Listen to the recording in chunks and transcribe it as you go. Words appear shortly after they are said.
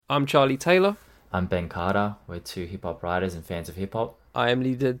I'm Charlie Taylor. I'm Ben Carter. We're two hip-hop writers and fans of hip-hop. I am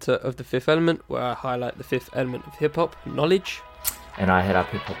lead editor of The Fifth Element, where I highlight the fifth element of hip-hop, knowledge. And I head up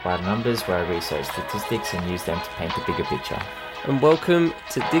Hip-Hop by Numbers, where I research statistics and use them to paint a bigger picture. And welcome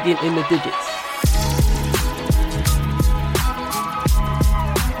to Digging in the Digits.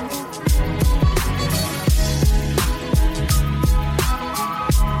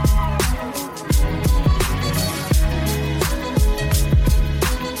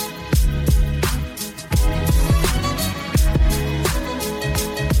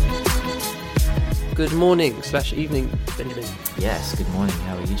 Good morning / evening, Benjamin. Yes, good morning.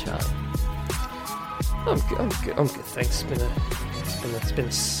 How are you, Charlie? I'm good, thanks. It's been a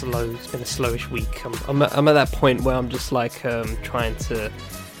slowish week. I'm at that point where I'm just like trying to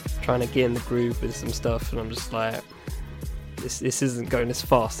get in the groove with some stuff, and I'm just like, this isn't going as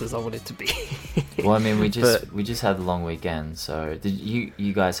fast as I want it to be. Well, I mean, we just had a long weekend. So did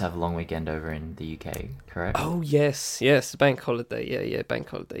you guys have a long weekend over in the UK, correct? Oh yes, bank holiday. Yeah, bank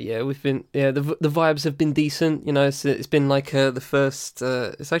holiday. Yeah, we've been. Yeah, the vibes have been decent. You know, it's been like the first.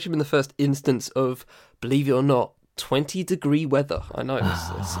 It's actually been the first instance of, believe it or not, 20-degree weather. I know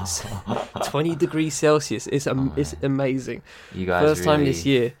it's 20 degrees Celsius. It's amazing. You guys first time this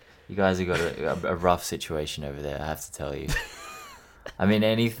year. You guys have got a rough situation over there, I have to tell you. I mean,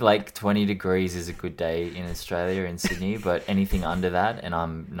 20 degrees is a good day in Australia, in Sydney, but anything under that, and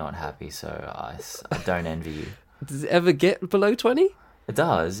I'm not happy, so I don't envy you. Does it ever get below 20? It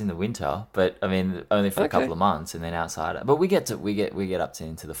does in the winter, but I mean, only for a couple of months, and then outside. But we get up to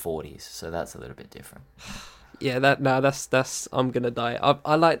into the 40s, so that's a little bit different. Yeah, that's I'm gonna die.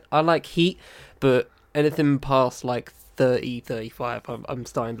 I like heat, but anything past like 30, 35, I'm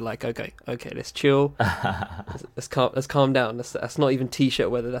starting to like, okay, let's chill. let's calm down. That's not even t-shirt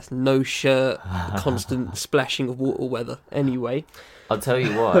weather. That's no shirt, constant splashing of water weather. Anyway, I'll tell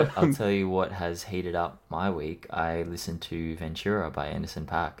you what has heated up my week. I listened to Ventura by Anderson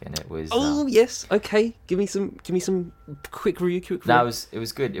 .Paak, and it was. Oh yes, okay. Give me some quick review. It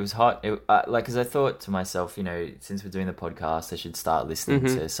was good. It was hot. Because I thought to myself, you know, since we're doing the podcast, I should start listening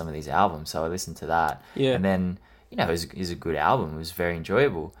to some of these albums. So I listened to that. Yeah. And then, you know, it was a good album. It was very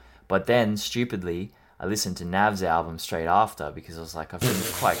enjoyable. But then, stupidly, I listened to Nav's album straight after, because I was like, I've been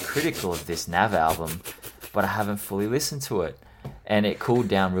quite critical of this Nav album, but I haven't fully listened to it. And it cooled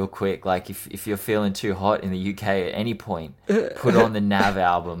down real quick. Like, if you're feeling too hot in the UK at any point, put on the Nav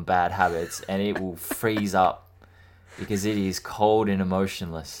album, Bad Habits, and it will freeze up, because it is cold and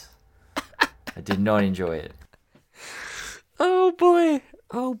emotionless. I did not enjoy it. Oh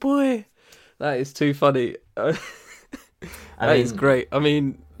boy. That is too funny. That is great. I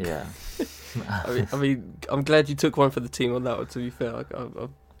mean, yeah. I mean, I'm glad you took one for the team on that one. To be fair,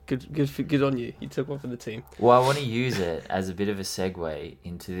 good on you. You took one for the team. Well, I want to use it as a bit of a segue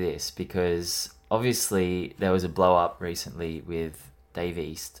into this, because obviously there was a blow up recently with Dave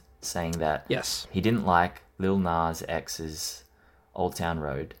East saying that he didn't like Lil Nas X's Old Town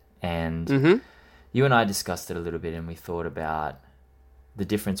Road, and you and I discussed it a little bit, and we thought about the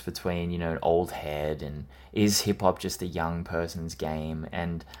difference between, you know, an old head and is hip-hop just a young person's game.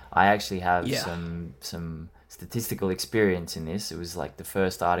 And I actually have some statistical experience in this. It was like the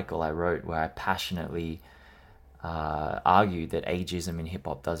first article I wrote where I passionately argued that ageism in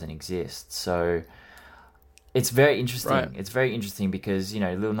hip-hop doesn't exist. So it's very interesting. Right. It's very interesting because, you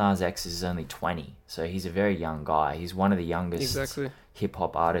know, Lil Nas X is only 20, so he's a very young guy. He's one of the youngest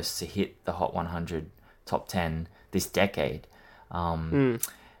hip-hop artists to hit the Hot 100 top 10 this decade.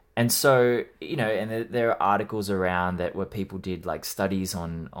 And so, you know, and there are articles around that where people did like studies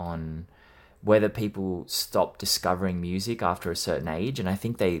on whether people stop discovering music after a certain age, and I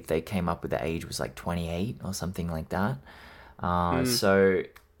think they came up with the age was like 28 or something like that. So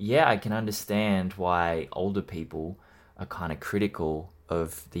yeah, I can understand why older people are kind of critical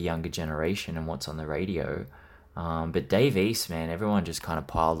of the younger generation and what's on the radio. But Dave East, man, everyone just kind of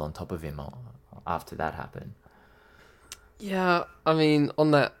piled on top of him after that happened. Yeah, I mean, on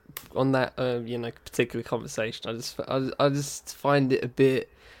that you know, particular conversation, I just find it a bit.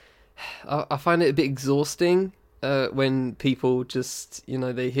 I find it a bit exhausting when people just, you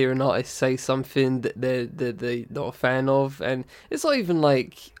know, they hear an artist say something that they're not a fan of, and it's not even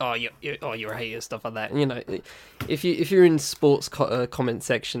like, you're a hater, stuff like that. And, you know, if you're in sports comment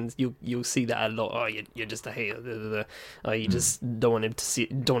sections, you'll see that a lot. Oh, you're just a hater. Oh, you just don't want to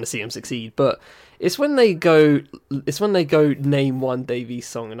see him succeed. But it's when they go name one Dave East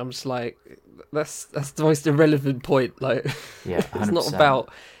song, and I'm just like, that's the most irrelevant point. Like, yeah, 100%.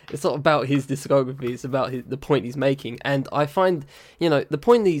 It's not about his discography, it's about the point he's making. And I find, you know, the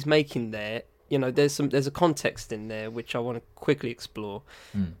point that he's making there there's a context in there which I want to quickly explore,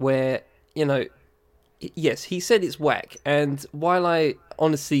 where yes, he said it's whack, and while I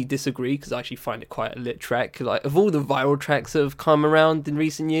honestly disagree, because I actually find it quite a lit track, like of all the viral tracks that have come around in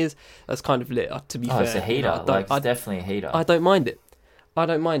recent years, that's kind of lit. To be fair, it's a heater. It's definitely a heater. I don't mind it.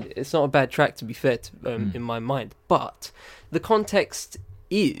 It's not a bad track, to be fair, in my mind. But the context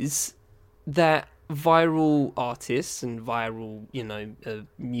is that viral artists and viral,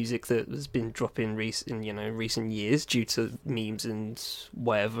 music that has been dropping recent years due to memes and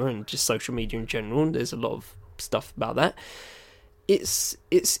whatever, and just social media in general. And there's a lot of stuff about that. It's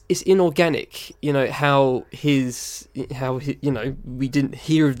inorganic, how we didn't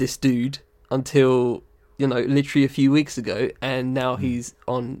hear of this dude until literally a few weeks ago, and now he's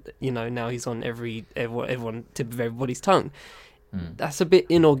on everyone tip of everybody's tongue. That's a bit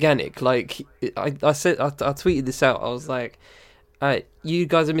inorganic. Like I tweeted this out. I was like, you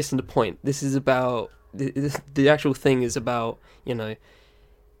guys are missing the point. This is about the actual thing is about,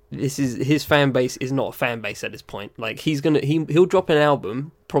 this is his fan base is not a fan base at this point. Like he'll drop an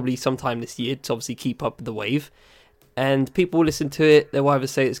album probably sometime this year to obviously keep up with the wave, and people will listen to it. They'll either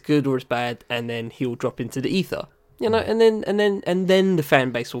say it's good or it's bad, and then he'll drop into the ether. And then the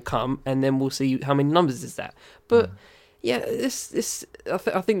fan base will come, and then we'll see how many numbers is that. But yeah,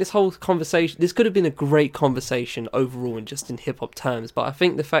 I think this whole conversation, this could have been a great conversation overall and just in hip-hop terms, but I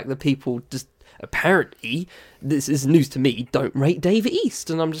think the fact that people just, apparently, this is news to me, don't rate Dave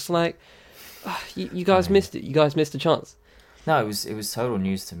East, and I'm just like, you guys missed it. You guys missed a chance. No, it was total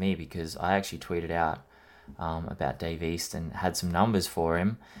news to me, because I actually tweeted out about Dave East and had some numbers for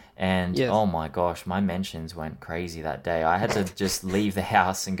him, and oh my gosh, my mentions went crazy that day. I had to just leave the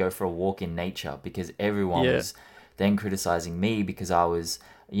house and go for a walk in nature, because everyone was then criticizing me, because I was,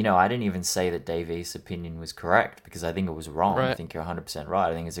 I didn't even say that Dave East's opinion was correct, because I think it was wrong. Right. I think you're 100% right.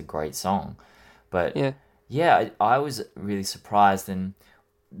 I think it's a great song. But I was really surprised. And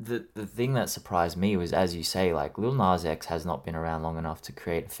the thing that surprised me was, as you say, like Lil Nas X has not been around long enough to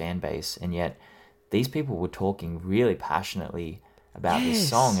create a fan base. And yet these people were talking really passionately about this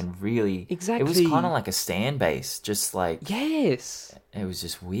song, and really, it was kind of like a stan base, just like, it was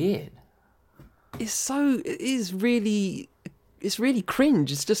just weird. It's really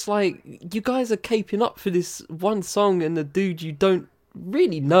cringe. It's just like, you guys are caping up for this one song and the dude you don't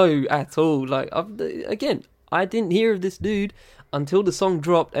really know at all. Like, I didn't hear of this dude until the song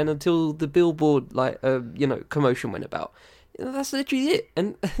dropped and until the Billboard commotion went about. That's literally it,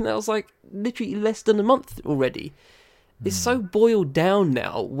 and that was like literally less than a month already. It's so boiled down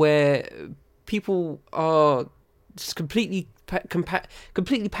now, where people are just completely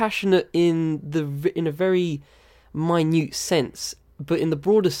passionate in a very minute sense, but in the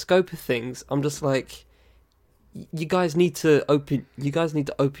broader scope of things, I'm just like, you guys need to open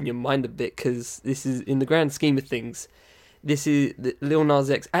your mind a bit, because this is, in the grand scheme of things, this is Lil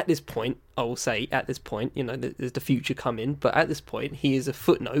Nas X at this point. I will say at this point, there's the future coming, but at this point, he is a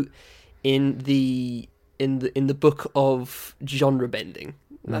footnote in the book of genre bending.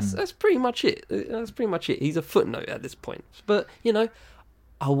 That's pretty much it. He's a footnote at this point. But I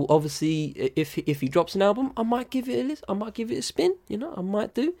will obviously, if he drops an album, I might give it a listen. I might give it a spin. I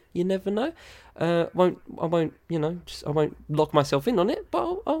might do. You never know. I won't lock myself in on it,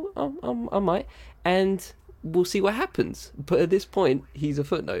 but I might, and we'll see what happens. But at this point, he's a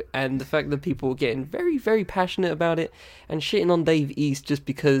footnote, and the fact that people are getting very, very passionate about it and shitting on Dave East just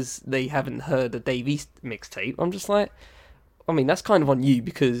because they haven't heard a Dave East mixtape, I'm just like, I mean, that's kind of on you,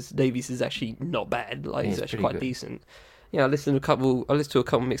 because Dave East is actually not bad. Like, he's actually quite decent. Yeah, I listened to a couple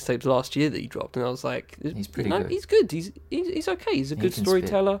mixtapes last year that he dropped, and I was like, he's pretty good. He's good. He's okay. He's a good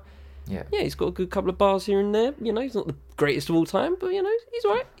storyteller. Yeah, he's got a good couple of bars here and there. He's not the greatest of all time, but he's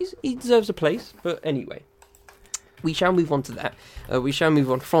alright. He deserves a place. But anyway, we shall move on to that. We shall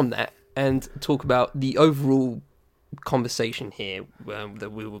move on from that and talk about the overall conversation here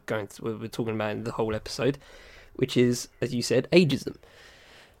that we were talking about in the whole episode, which is, as you said, ageism.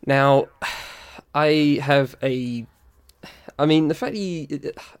 Now, the fact that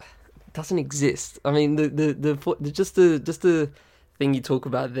it doesn't exist. I mean, the thing you talk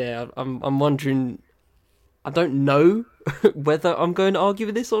about there. I'm wondering. I don't know whether I'm going to argue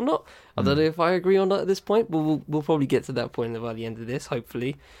with this or not. I don't know if I agree or not at this point, but we'll probably get to that point by the end of this.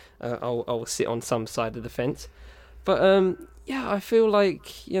 Hopefully, I'll sit on some side of the fence. But I feel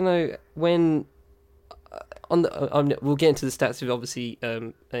like when we'll get into the stats obviously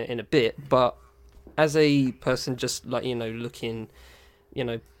in a bit, but as a person just like looking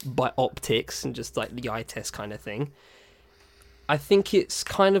by optics and just like the eye test kind of thing, I think it's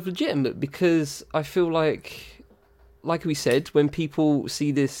kind of legitimate, because I feel like like we said, when people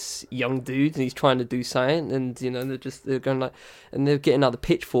see this young dude and he's trying to do something, and they're going like, and they're getting out the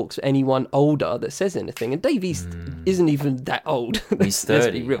pitchforks for anyone older that says anything. And Dave East isn't even that old. He's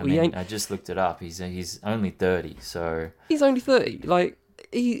 30. I just looked it up. He's only 30. So he's only 30. Like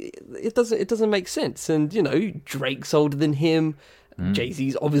it doesn't make sense. And Drake's older than him.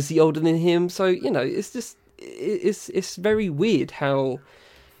 Jay-Z's obviously older than him. So it's just it's very weird how.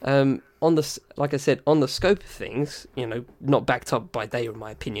 Like I said, on the scope of things, not backed up by Dave, in my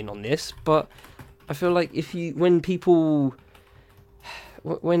opinion on this, but I feel like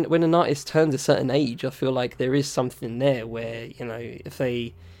when an artist turns a certain age, I feel like there is something there where,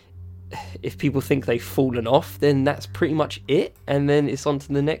 if people think they've fallen off, then that's pretty much it, and then it's on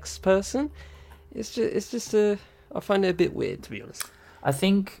to the next person. I find it a bit weird, to be honest. I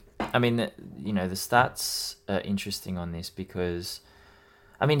think, the stats are interesting on this because,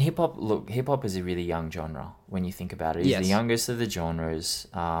 hip-hop is a really young genre when you think about it. It's the youngest of the genres.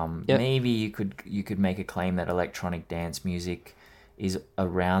 Maybe you could make a claim that electronic dance music is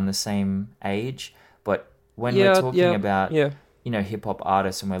around the same age. But when we're talking about, hip-hop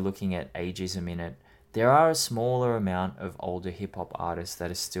artists and we're looking at ageism in it, there are a smaller amount of older hip-hop artists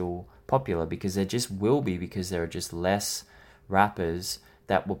that are still popular because there just will be, because there are just less rappers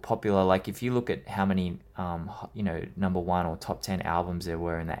that were popular. Like if you look at how many number one or top 10 albums there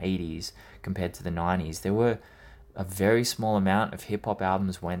were in the 80s compared to the 90s, there were a very small amount of hip-hop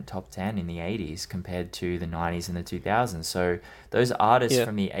albums went top 10 in the 80s compared to the 90s and the 2000s. So those artists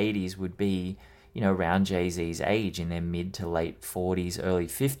from the 80s would be around Jay-Z's age, in their mid to late 40s, early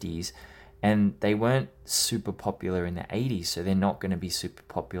 50s, and they weren't super popular in the 80s, so they're not going to be super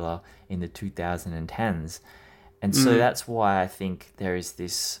popular in the 2010s. And so that's why I think there is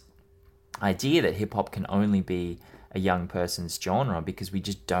this idea that hip-hop can only be a young person's genre, because we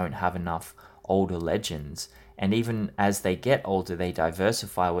just don't have enough older legends. And even as they get older, they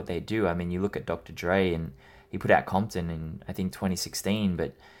diversify what they do. You look at Dr. Dre, and he put out Compton in, I think, 2016,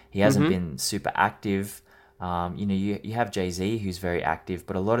 but he hasn't been super active. You have Jay-Z, who's very active,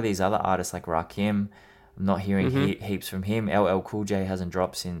 but a lot of these other artists like Rakim, I'm not hearing heaps from him. LL Cool J hasn't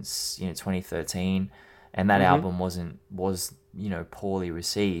dropped since 2013. And that album was poorly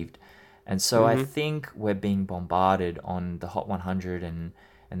received. And so I think we're being bombarded on the Hot 100 and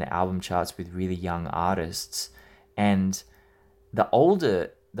the album charts with really young artists. And the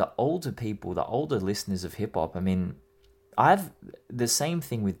older people, the older listeners of hip-hop, I've the same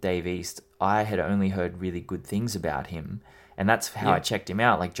thing with Dave East. I had only heard really good things about him. And that's how I checked him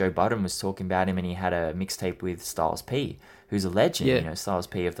out. Like Joe Budden was talking about him, and he had a mixtape with Styles P, who's a legend, Styles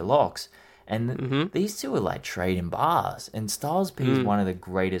P of the Lox. And these two are like trading bars. And Styles P is one of the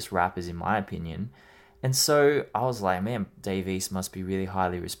greatest rappers in my opinion. And so I was like, man, Dave East must be really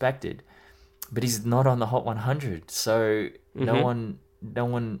highly respected. But he's not on the Hot 100. So no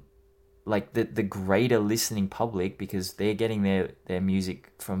one, like the greater listening public, because they're getting their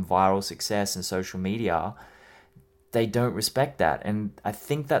music from viral success and social media, they don't respect that. And I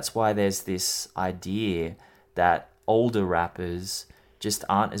think that's why there's this idea that older rappers just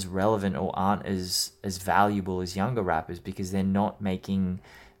aren't as relevant or aren't as valuable as younger rappers, because they're not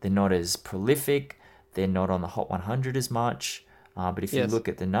as prolific, they're not on the Hot 100 as much. But if you look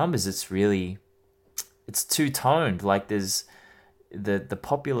at the numbers, it's two-toned. Like there's the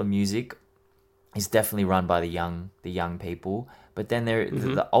popular music is definitely run by the young people, but then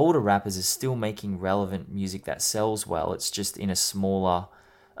the older rappers are still making relevant music that sells well. It's just in a smaller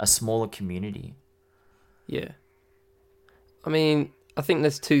community. Yeah. I think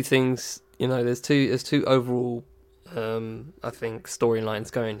there's two things, there's two overall, I think,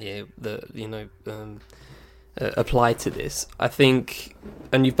 storylines going here that, apply to this. I think,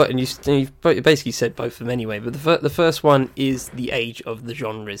 and you've basically said both of them anyway, but the first one is the age of the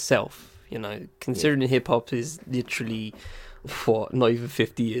genre itself. Considering hip-hop is literally, not even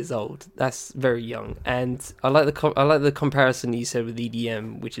 50 years old. That's very young. And I like the comparison you said with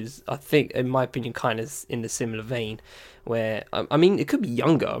EDM, which is, I think, in my opinion, kind of in the similar vein, where it could be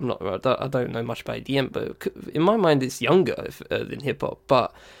younger. I don't know much about EDM, but in my mind, it's younger than hip hop.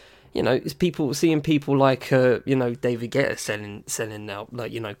 But it's seeing people like David Guetta selling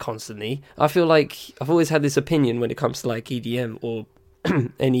out constantly. I feel like I've always had this opinion when it comes to like EDM or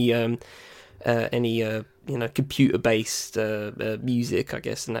any computer-based music, I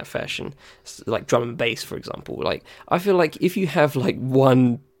guess, in that fashion, like drum and bass, for example. Like, I feel like if you have like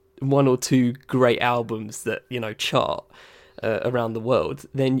one or two great albums that chart around the world,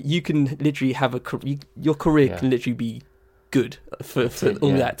 then you can literally have your career can literally be good for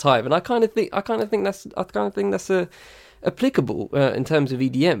all that time. And I kind of think that's applicable in terms of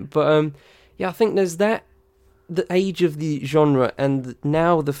EDM. But I think there's that. the age of the genre, and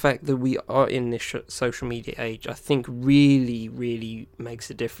now the fact that we are in this social media age, I think really, really makes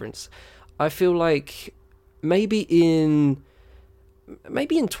a difference. I feel like maybe in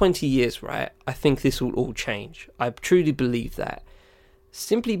 20 years, right, I think this will all change. I truly believe that.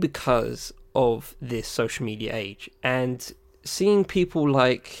 Simply because of this social media age. And seeing people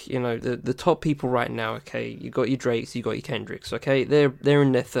like, the top people right now, okay, you got your Drakes, you got your Kendricks, okay, they're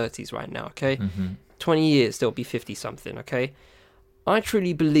in their 30s right now, okay, 20 years they'll be 50 something, okay. I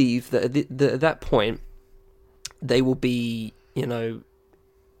truly believe that at that point they will be,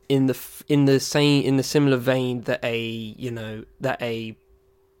 in the similar vein that a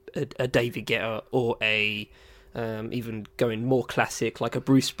David Guetta or even going more classic like a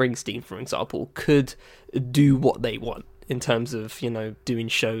Bruce Springsteen, for example, could do what they want. In terms of, doing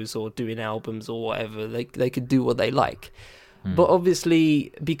shows or doing albums or whatever, they could do what they like. But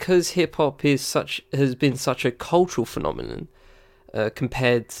obviously, because hip-hop has been such a cultural phenomenon,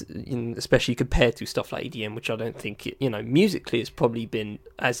 especially compared to stuff like EDM, which I don't think, musically has probably been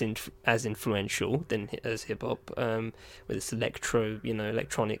as influential as hip-hop, with its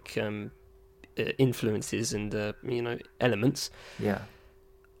electronic influences and, elements. Yeah.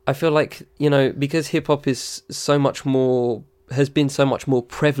 I feel like, because hip-hop has been so much more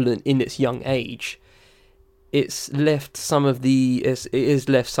prevalent in its young age, it has left some of the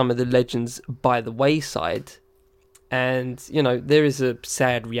legends by the wayside. And, there is a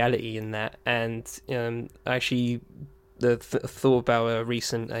sad reality in that. And actually, thought about a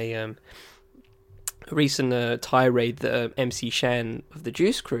recent tirade that MC Shan of the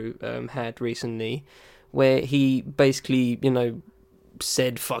Juice Crew had recently, where he basically,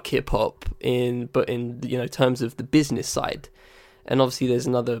 said fuck hip hop in terms of the business side. And obviously there's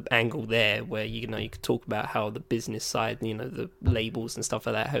another angle there where you could talk about how the business side, the labels and stuff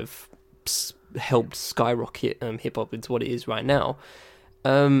like that have helped skyrocket hip hop into what it is right now.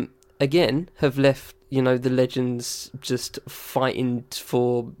 Again, have left the legends just fighting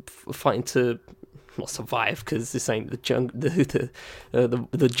to not survive, because this ain't the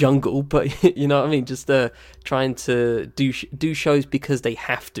jungle, but you know what I mean, just trying to do shows because they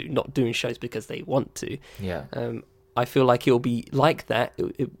have to, not doing shows because they want to. Yeah. I feel like it'll be like that.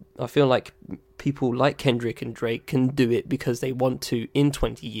 I feel like people like Kendrick and Drake can do it because they want to in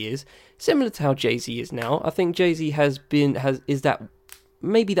 20 years, similar to how Jay-Z is now. I think Jay-Z is that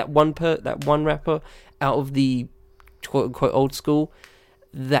maybe that one rapper out of the quote unquote old school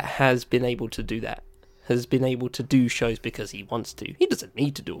that has been able to do that, has been able to do shows because he wants to. He doesn't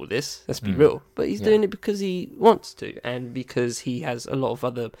need to do all this, let's be real, but he's doing it because he wants to, and because he has a lot of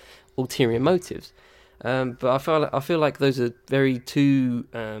other ulterior motives. But I feel like those are two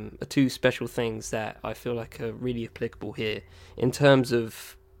special things that I feel like are really applicable here in terms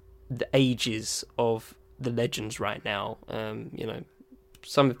of the ages of the legends right now.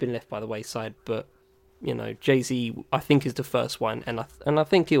 Some have been left by the wayside, but Jay-Z, I think, is the first one, and I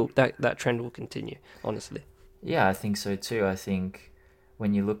think that trend will continue, honestly. Yeah, I think so too. I think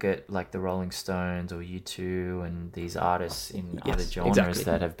when you look at like the Rolling Stones or U2 and these artists in other genres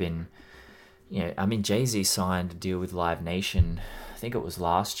that have been, I mean, Jay-Z signed a deal with Live Nation, I think it was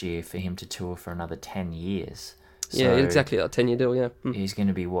last year, for him to tour for another 10 years. So yeah, exactly, that 10-year deal. Yeah, he's going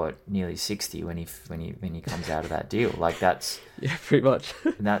to be nearly 60 when he comes out of that deal. Like that's yeah, pretty much.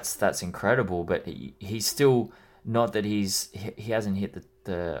 that's incredible. But he's still, not that he hasn't hit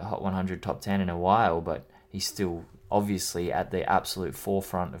the Hot 100 top 10 in a while, but he's still obviously at the absolute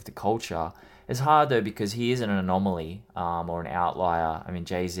forefront of the culture. It's hard though because he is an anomaly or an outlier. I mean,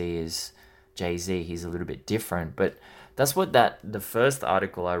 Jay-Z is Jay-Z. He's a little bit different, but that's what the first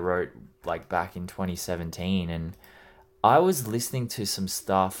article I wrote like back in 2017, and I was listening to some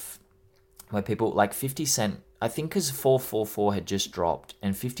stuff where people like 50 Cent, I think because 444 had just dropped,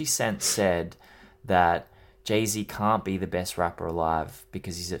 and 50 Cent said that Jay-Z can't be the best rapper alive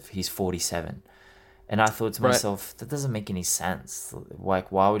because he's 47. And I thought to myself, that doesn't make any sense.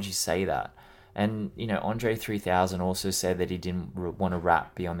 Like, why would you say that? And, Andre 3000 also said that he didn't want to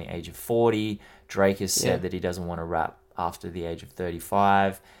rap beyond the age of 40. Drake has said that he doesn't want to rap after the age of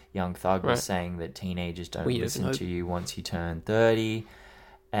 35. Young Thug was saying that teenagers don't listen to you once you turn 30.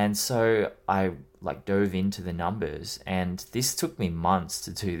 And so I dove into the numbers, and this took me months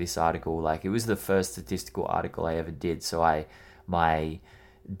to do this article. Like, it was the first statistical article I ever did. So my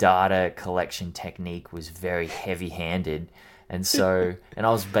data collection technique was very heavy-handed. And so, and I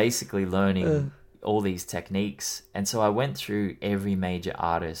was basically learning all these techniques. And so I went through every major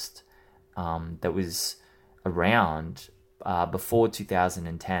artist that was around before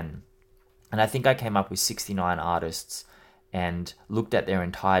 2010. And I think I came up with 69 artists and looked at their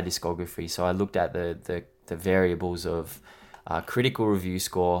entire discography. So I looked at the the variables of critical review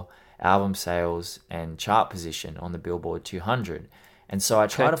score, album sales, and chart position on the Billboard 200. And so I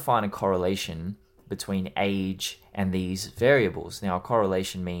try to find a correlation between age and these variables. Now, a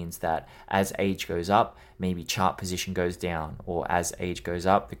correlation means that as age goes up, maybe chart position goes down, or as age goes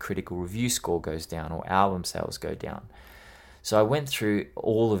up, the critical review score goes down, or album sales go down. So I went through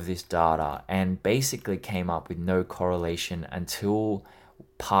all of this data and basically came up with no correlation until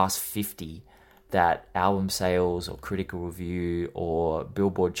past 50 that album sales or critical review or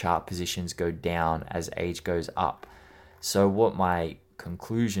Billboard chart positions go down as age goes up. So what my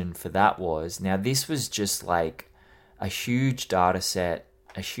conclusion for that was, now this was just like a huge data set,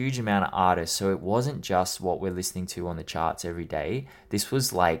 a huge amount of artists. So it wasn't just what we're listening to on the charts every day. This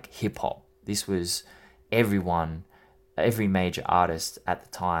was like hip hop. This was everyone, every major artist at the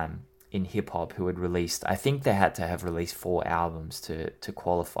time in hip hop who had released, I think they had to have released 4 albums to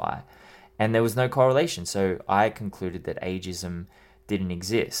qualify. And there was no correlation. So I concluded that ageism didn't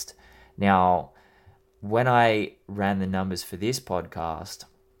exist. Now, when I ran the numbers for this podcast,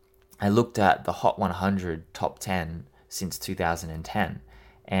 I looked at the Hot 100 top 10 since 2010.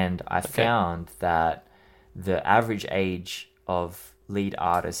 And I found that the average age of lead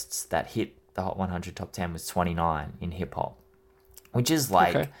artists that hit the Hot 100 top 10 was 29 in hip hop, which is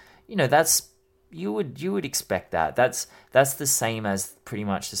like, you know, that's, you would expect that. That's the same as, pretty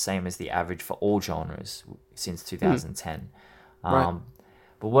much the same as the average for all genres since 2010. Right.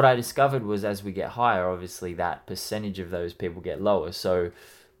 But what I discovered was, as we get higher, obviously that percentage of those people get lower. So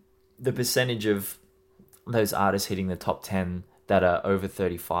the percentage of those artists hitting the top 10 that are over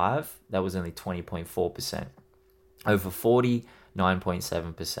 35, that was only 20.4%. Over 40,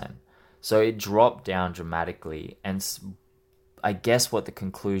 9.7%. So it dropped down dramatically. And I guess what the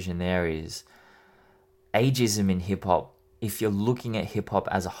conclusion there is, ageism in hip-hop, if you're looking at hip-hop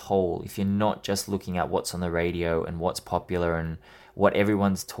as a whole, if you're not just looking at what's on the radio and what's popular and what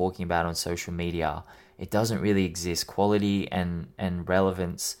everyone's talking about on social media, it doesn't really exist. Quality and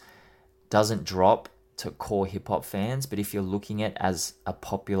relevance doesn't drop to core hip-hop fans. But if you're looking at it as a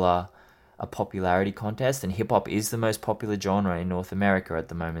popularity contest, and hip-hop is the most popular genre in North America at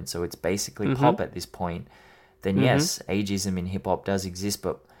the moment, so it's basically pop at this point, then yes, ageism in hip-hop does exist.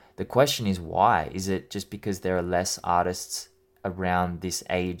 But the question is why? Is it just because there are less artists around this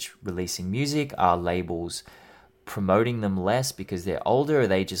age releasing music? Are labels promoting them less because they're older? Are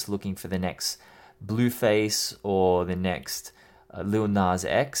they just looking for the next Blueface or the next Lil Nas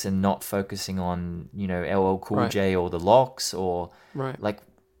X and not focusing on, you know, LL Cool J or the Lox? Or like,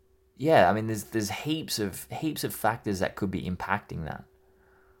 yeah, I mean, there's heaps of factors that could be impacting that.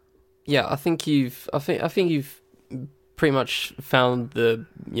 Yeah, I think you've pretty much found the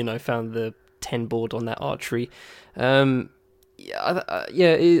 10 board on that archery. I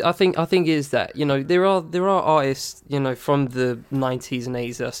think it is that, you know, there are artists, you know, from the 90s and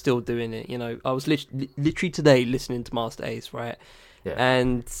 80s that are still doing it. You know, I was literally today listening to Master Ace, right? Yeah.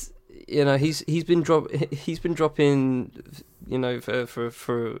 And you know, he's been dropping, you know,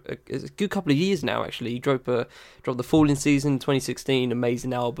 for a good couple of years now. Actually, he dropped the Falling Season 2016,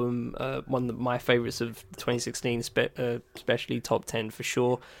 amazing album, one of my favorites of 2016, especially top 10 for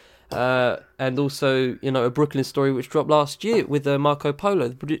sure. And also, you know, A Brooklyn Story, which dropped last year with Marco Polo,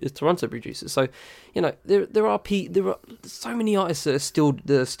 the Toronto producer. So, you know, there are so many artists that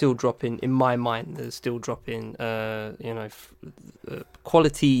are still dropping, in my mind. They're still dropping,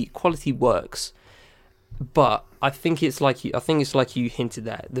 quality works. But I think it's like you hinted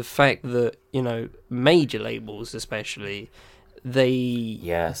at, the fact that, you know, major labels especially, they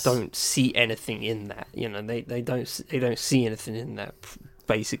don't see anything in that. You know, they don't see anything in that.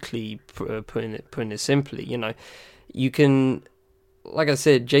 Basically, putting it simply, you know, you can, like I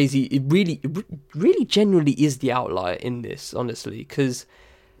said, Jay-Z, it really generally is the outlier in this, honestly, because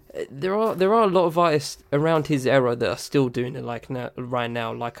there are a lot of artists around his era that are still doing it right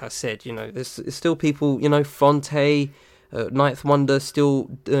now. Like I said, you know, there's still people, you know, Fonte, Ninth Wonder, still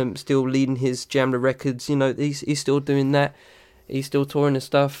leading his Jamla Records. You know, he's still doing that. He's still touring and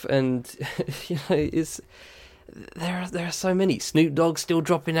stuff, and you know, it's. There are so many. Snoop Dogg still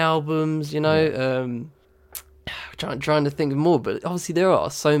dropping albums, you know. Trying to think of more, but obviously there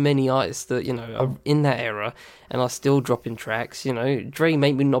are so many artists that, you know, are in that era and are still dropping tracks. You know, Dre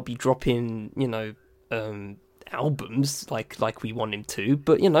may not be dropping, you know, albums like we want him to,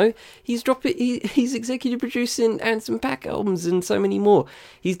 but you know, he's executive producing Anderson .Paak albums and so many more.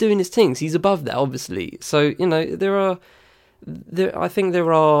 He's doing his things. He's above that, obviously. So, you know, I think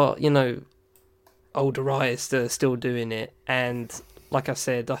there are, you know, older artists that are still doing it, and like I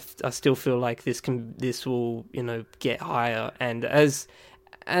said, I still feel like this will, you know, get higher, and as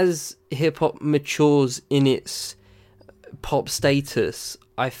as hip hop matures in its pop status,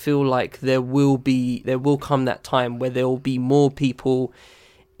 I feel like there will come that time where there will be more people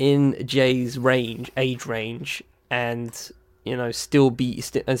in Jay's age range, and still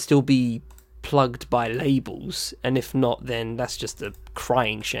be plugged by labels, and if not, then that's just a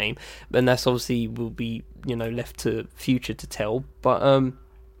crying shame. And that's obviously will be left to future to tell. But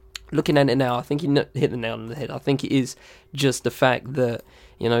looking at it now, I think you hit the nail on the head. I think it is just the fact that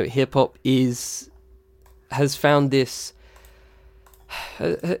hip hop has found this.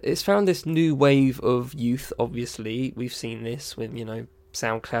 It's found this new wave of youth. Obviously, we've seen this with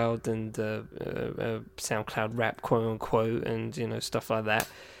SoundCloud and SoundCloud rap, quote unquote, and stuff like that.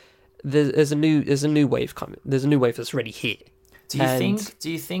 There's a new wave coming. There's a new wave that's already here. Do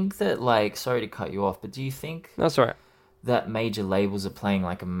you think that, like, sorry to cut you off, but do you think that's all right, that major labels are playing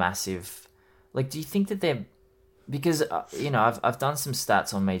like a massive, like, do you think that they're, because I've done some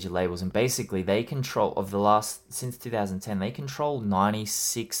stats on major labels, and basically they control, since 2010, they control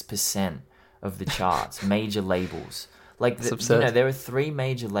 96% of the charts. Major labels, like there are 3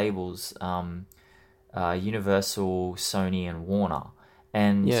 major labels, Universal, Sony, and Warner,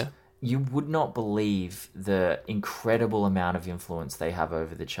 and you would not believe the incredible amount of influence they have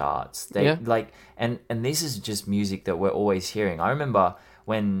over the charts. And this is just music that we're always hearing. I remember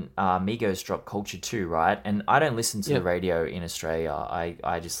when Migos dropped Culture 2, right? And I don't listen to the radio in Australia.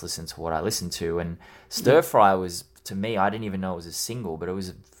 I just listen to what I listen to. And Stir Fry was, to me, I didn't even know it was a single, but it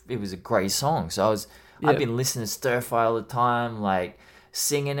was a great song. So I've been listening to Stir Fry all the time, like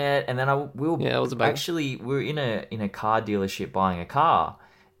singing it. And then we were in a car dealership buying a car,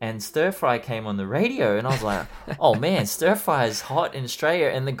 and Stir Fry came on the radio, and I was like, oh man, Stir Fry is hot in Australia.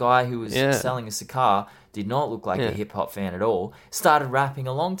 And the guy who was selling us a car did not look like a hip-hop fan at all, started rapping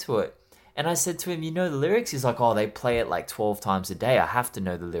along to it. And I said to him, the lyrics? He's like, oh, they play it like 12 times a day. I have to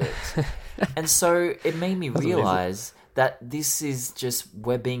know the lyrics. And so it made me realize that this is just,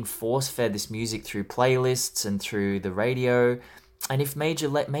 we're being force-fed this music through playlists and through the radio. And if major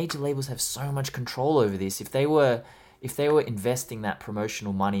labels have so much control over this, if they were investing that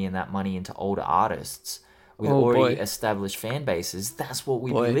promotional money and that money into older artists with already established fan bases, that's what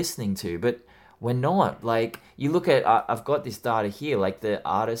we'd be listening to. But we're not. Like, you look at, I've got this data here, like the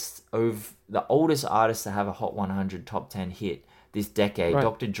oldest artists to have a Hot 100 top 10 hit this decade. Right.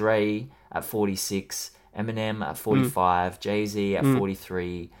 Dr. Dre at 46, Eminem at 45, Jay-Z at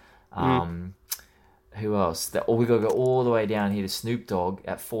 43. Who else? We got to go all the way down here to Snoop Dogg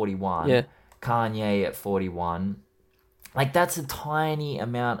at 41. Kanye at 41. Like, that's a tiny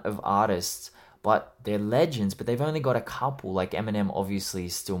amount of artists, but they're legends, but they've only got a couple. Like, Eminem obviously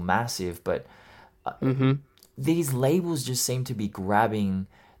is still massive, but these labels just seem to be grabbing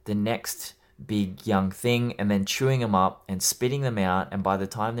the next big young thing and then chewing them up and spitting them out. And by the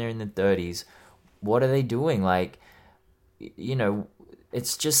time they're in the 30s, what are they doing? Like,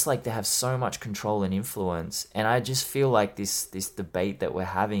 it's just like they have so much control and influence. And I just feel like this debate that we're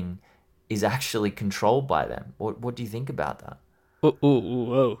having is actually controlled by them. What do you think about that?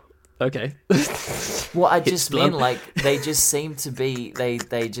 Oh. Okay. Well, I just mean, like, they just seem to be,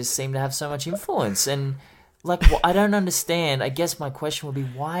 they just seem to have so much influence. And, like, I don't understand. I guess my question would be,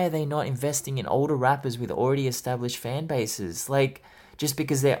 why are they not investing in older rappers with already established fan bases? Like, just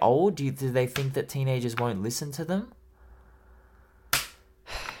because they're old, do they think that teenagers won't listen to them?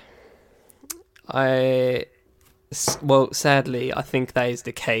 Well, sadly, I think that is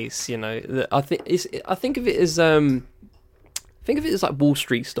the case. I think of it as like Wall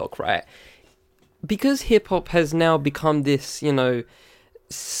Street stock, right? Because hip hop has now become this,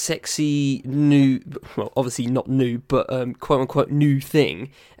 sexy new, well, obviously not new, but quote unquote new thing,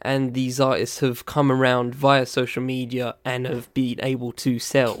 and these artists have come around via social media and have been able to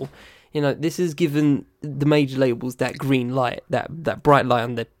sell. This has given the major labels that green light, that bright light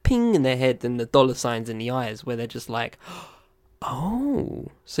on their ping in their head and the dollar signs in the eyes, where they're just like, oh,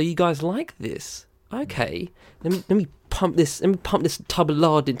 so you guys like this? Okay, let me pump this tub of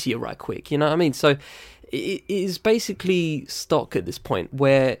lard into you right quick. You know what I mean? So it is basically stock at this point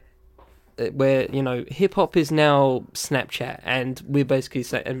where hip hop is now Snapchat, and we're basically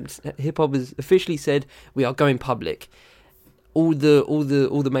saying hip hop has officially said we are going public. All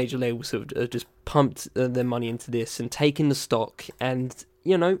the major labels have just pumped their money into this and taken the stock, and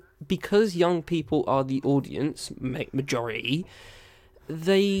because young people are the audience majority,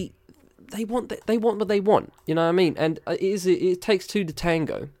 they want what they want. You know what I mean? And it takes two to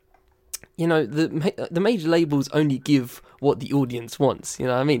tango. The major labels only give what the audience wants. You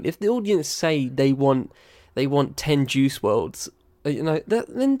know what I mean? If the audience say they want 10 Juice WRLDs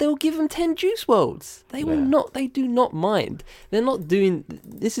then they'll give them 10 Juice WRLDs. They will not. They do not mind. They're not doing.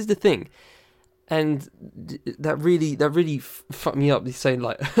 This is the thing, and that really fucked me up. They're saying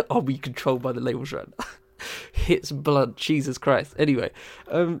like, "Are we controlled by the labels right now?" Hits blood. Jesus Christ. Anyway,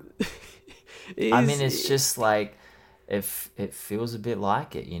 it's just like. It feels a bit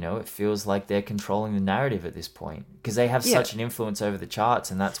like it, it feels like they're controlling the narrative at this point because they have such an influence over the charts,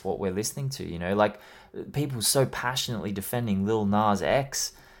 and that's what we're listening to, like people so passionately defending Lil Nas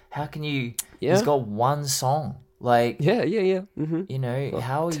X. How can you? He's got one song, like mm-hmm.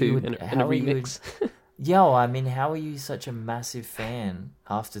 How are you? In a remix. How are you such a massive fan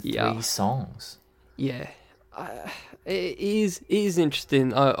after 3 songs? Yeah. It is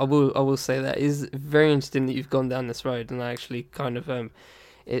interesting. I will say that it is very interesting that you've gone down this road, and I actually kind of it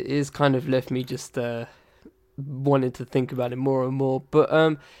is kind of left me just wanting to think about it more and more. But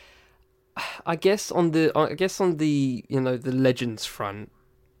I guess on the the Legends front,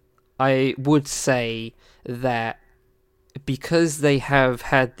 I would say that because they have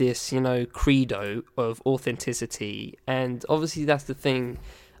had this credo of authenticity, and obviously that's the thing.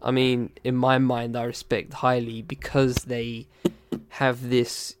 I mean, in my mind, I respect highly because they have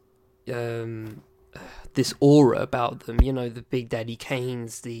this this aura about them. The Big Daddy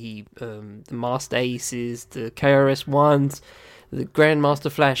Kanes, the Master Aces, the KRS-Ones, the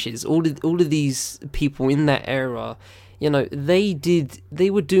Grandmaster Flashes. All of these people in that era, they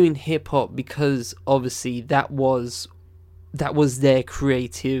were doing hip hop because obviously that was their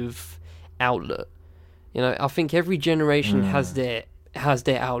creative outlet. I think every generation has their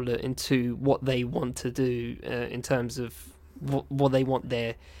outlet into what they want to do in terms of what they want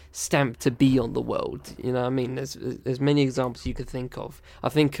their stamp to be on the world. There's many examples you could think of. I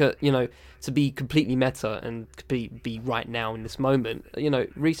think to be completely meta and be right now in this moment,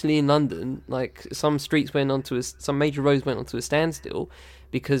 recently in London, like some major roads went onto a standstill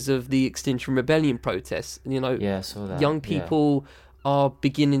because of the Extinction Rebellion protests. I saw that. Young people are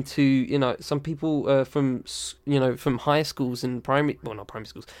beginning to, some people from high schools and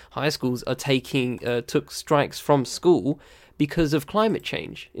high schools are took strikes from school because of climate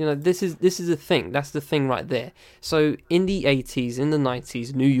change. This is a thing. That's the thing right there. So in the 80s, in the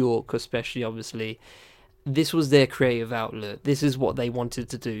 90s, New York especially, obviously, this was their creative outlet. This is what they wanted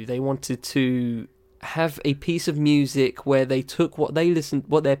to do. They wanted to have a piece of music where they took what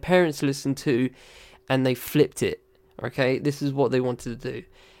their parents listened to, and they flipped it. Okay, this is what they wanted to do.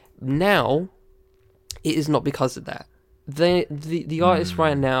 Now, it is not because of that. The artists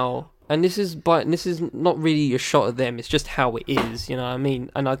right now, and this is not really a shot at them. It's just how it is. You know what I mean?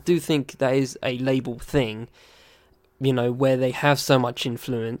 And I do think that is a label thing. Where they have so much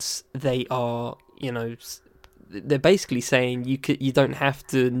influence, they are. They're basically saying you don't have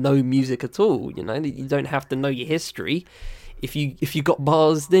to know music at all. You don't have to know your history. If you got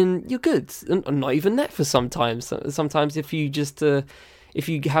bars, then you're good. And not even that for sometimes. Sometimes if you just if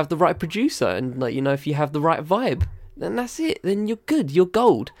you have the right producer and if you have the right vibe, then that's it. Then you're good. You're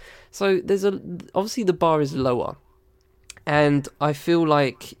gold. So obviously the bar is lower, and I feel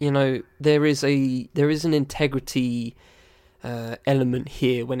like there is an integrity element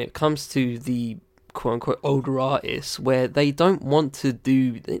here when it comes to the quote unquote older artists, where they don't want to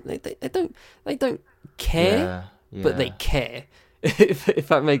do they don't care. Yeah. But they care, if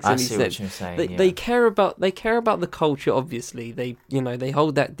that makes any sense. I see what you're saying. They care about the culture. Obviously, they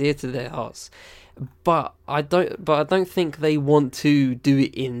hold that dear to their hearts. But I don't think they want to do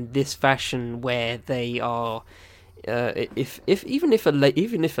it in this fashion where they are. Even if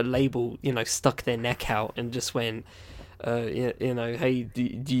a label stuck their neck out and just went. Hey,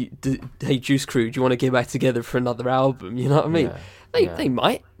 hey, Juice Crew, do you want to get back together for another album? You know what I mean? They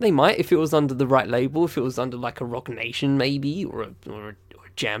might if it was under the right label, if it was under like a Rock Nation maybe, or a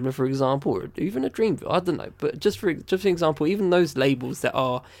Jammer, for example, or even a Dreamville. I don't know, but just for example, even those labels that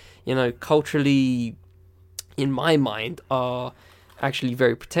are culturally, in my mind, are actually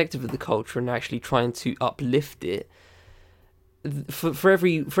very protective of the culture and actually trying to uplift it. For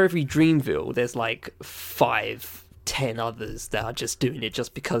every Dreamville, there's like 5-10 others that are just doing it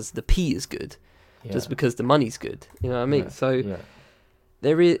just because the P is good, just because the money's good. You know what I mean?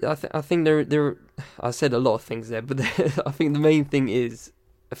 There is. I think there. I said a lot of things there, but I think the main thing is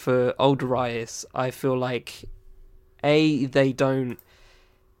for older artists. I feel like they don't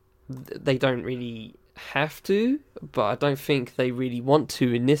really have to, but I don't think they really want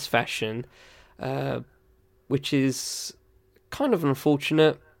to in this fashion, which is kind of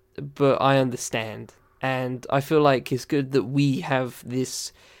unfortunate. But I understand. And I feel like it's good that we have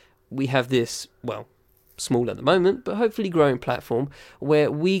this, well, small at the moment, but hopefully growing platform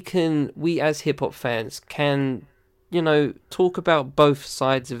where we as hip hop fans can talk about both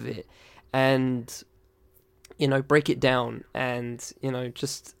sides of it, and break it down, and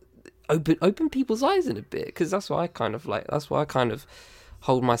just open people's eyes in a bit, because that's what I kind of like. That's what I kind of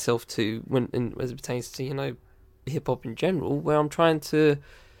hold myself to as it pertains to hip hop in general, where I'm trying to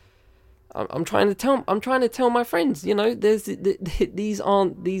tell my friends, these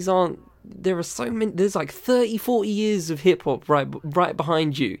aren't. There are so many. There's like 30, 40 years of hip hop right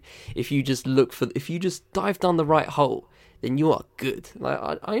behind you. If you just dive down the right hole, then you are good.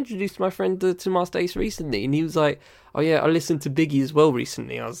 Like I introduced my friend to Master Ace recently, and he was like, "Oh yeah, I listened to Biggie as well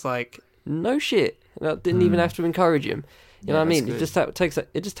recently." I was like, "No shit." And I didn't even have to encourage him. You know what I mean? Good.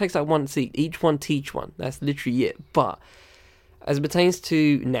 It just takes that one seat. Each one teach one. That's literally it. But as it pertains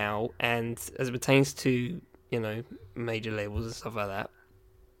to now, and as it pertains to major labels and stuff like that,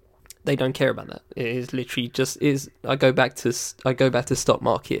 they don't care about that. It is literally just I go back to stock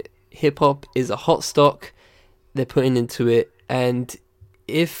market. Hip hop is a hot stock. They're putting into it, and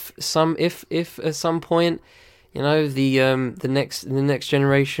if at some point, the next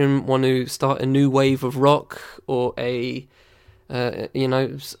generation want to start a new wave of rock, or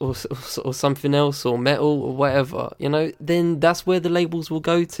or something else, or metal, or whatever, then that's where the labels will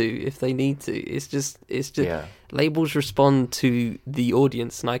go to if they need to. It's just labels respond to the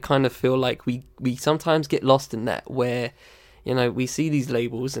audience, and I kind of feel like we sometimes get lost in that, where we see these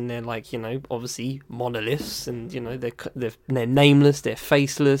labels and they're like, obviously monoliths, and they're nameless, they're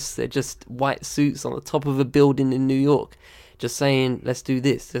faceless, they're just white suits on the top of a building in New York, just saying, let's do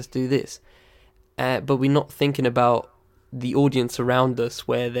this, but we're not thinking about the audience around us,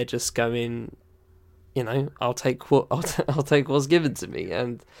 where they're just going, I'll take what's given to me.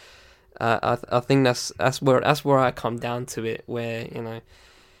 And I think that's where I come down to it, where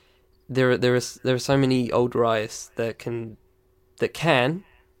there are so many older artists that can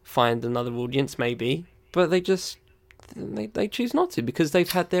find another audience, maybe, but they just they choose not to, because they've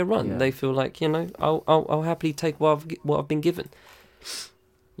had their run. They feel like, I'll happily take what I've been given.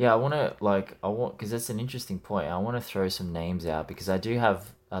 Yeah, because that's an interesting point. I want to throw some names out, because I do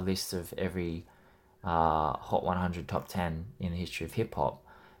have a list of every Hot 100 top 10 in the history of hip hop.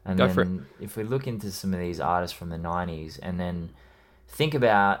 And Go then for it. If we look into some of these artists from the 90s, and then think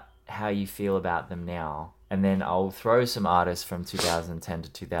about how you feel about them now, and then I'll throw some artists from 2010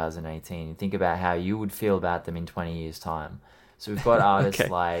 to 2018 and think about how you would feel about them in 20 years' time. So we've got artists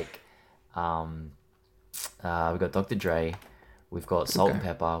like, we've got Dr. Dre, we've got Salt and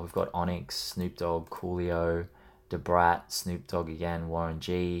Pepper, we've got Onyx, Snoop Dogg, Coolio, Da Brat, Snoop Dogg again, Warren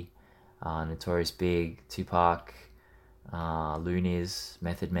G, Notorious Big, Tupac, Luniz,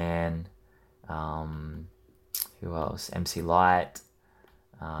 Method Man, who else? MC Lyte,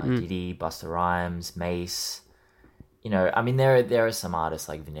 Diddy, Busta Rhymes, Mace. There are some artists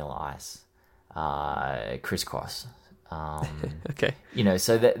like Vanilla Ice, Criss Cross. Okay.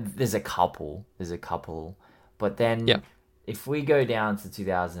 So there's a couple, but then if we go down to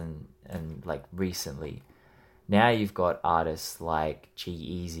 2000 and like recently, now you've got artists like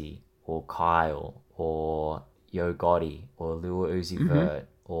G-Eazy or Kyle or Yo Gotti or Lil Uzi Vert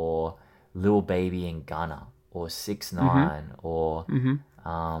or Lil Baby and Gunna or 6ix9ine or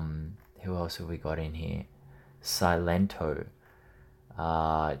who else have we got in here? Silento,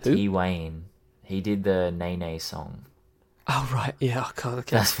 T-Wayne. He did the Nene song. Oh right, yeah. Okay.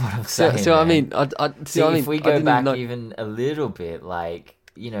 That's what I'm saying. So I mean, if we go back even a little bit, like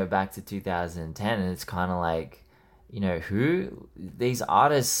back to 2010, and it's kind of like, who these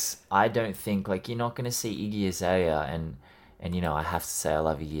artists. I don't think, like, you're not going to see Iggy Azalea, and I have to say I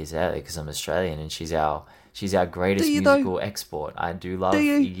love Iggy Azalea because I'm Australian, and she's our greatest musical export. I do love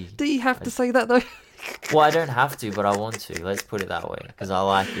Iggy. Do you have to say that though? Well, I don't have to, but I want to. Let's put it that way, because I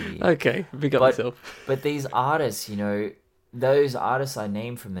like Iggy. Okay, big up myself. But these artists, those artists I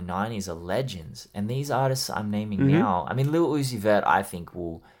named from the 90s are legends. And these artists I'm naming now, I mean, Lil Uzi Vert, I think,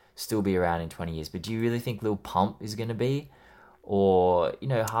 will still be around in 20 years. But do you really think Lil Pump is going to be? Or,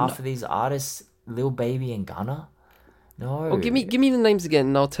 half of these artists, Lil Baby and Gunna? No. Well, give me the names again,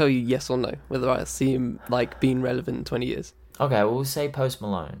 and I'll tell you yes or no, whether I see him, like, being relevant in 20 years. Okay, well, we'll say Post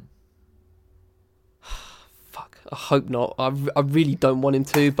Malone. Fuck, I hope not. I really don't want him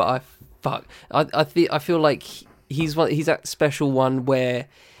to, but I feel like he's that special one where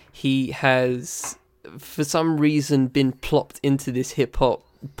he has, for some reason, been plopped into this hip hop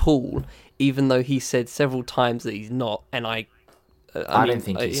pool, even though he said several times that he's not. And I don't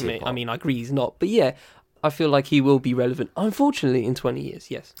think he's hip hop. I mean, I agree he's not, but yeah, I feel like he will be relevant, unfortunately, in 20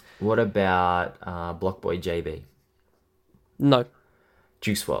 years. Yes. What about Blockboy JB? No.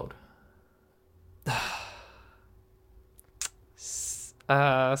 Juice WRLD.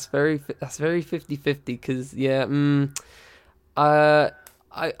 That's very 50-50 because I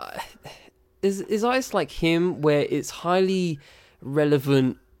is artists like him where it's highly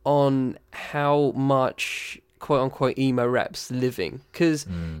relevant on how much quote unquote emo rap's living, because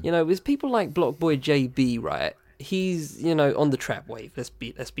with people like Blockboy JB, right? He's on the trap wave. Let's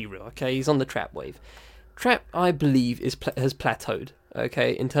be real, okay? He's on the trap wave. Trap, I believe, has plateaued,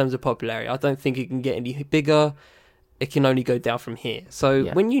 okay, in terms of popularity. I don't think it can get any bigger. It can only go down from here. So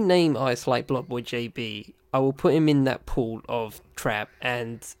when you name artists like Blockboy JB, I will put him in that pool of trap,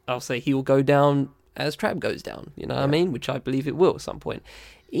 and I'll say he will go down as trap goes down. You know what I mean? Which I believe it will at some point.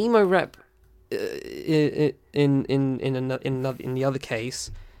 Emo rap, in the other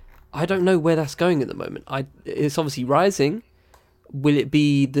case, I don't know where that's going at the moment. It's obviously rising. Will it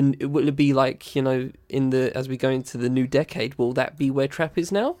be like as we go into the new decade? Will that be where trap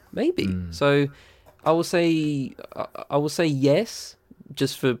is now? Maybe. So, I will say yes,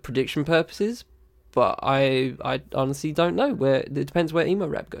 just for prediction purposes. But I honestly don't know where. It depends where emo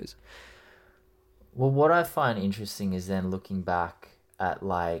rap goes. Well, what I find interesting is then looking back at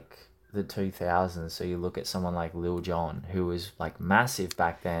like the 2000s. So you look at someone like Lil Jon, who was like massive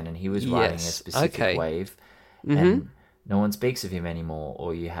back then, and he was riding a specific wave, and no one speaks of him anymore.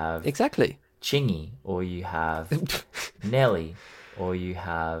 Or you have Chingy, or you have Nelly, or you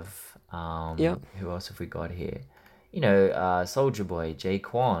have who else have we got here? Soulja Boy,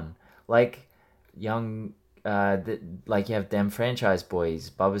 J-Kwon, like young. Like you have them franchise boys,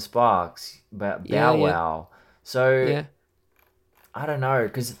 Bubba Sparks, Bow Wow. So I don't know,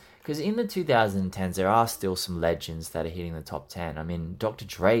 because in the 2010s there are still some legends that are hitting the top 10. I mean, Dr.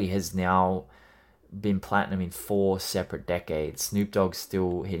 Dre has now been platinum in 4 separate decades. Snoop Dogg's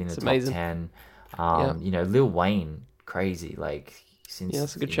still hitting the top 10. Lil Wayne, crazy, like since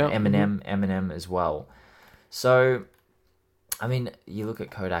that's a good shout. Eminem as well. So I mean, you look at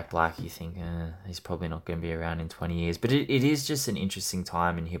Kodak Black, you think he's probably not going to be around in 20 years. But it is just an interesting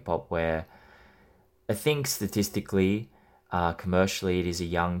time in hip-hop where I think statistically, commercially, it is a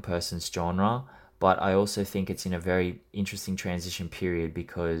young person's genre. But I also think it's in a very interesting transition period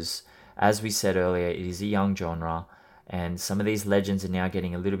because, as we said earlier, it is a young genre. And some of these legends are now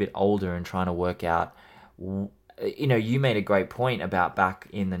getting a little bit older and trying to work out... you made a great point about back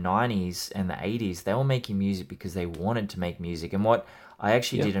in the 90s and the 80s, they were making music because they wanted to make music. And what I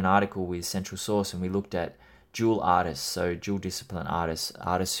actually did an article with Central Source, and we looked at dual artists, so dual discipline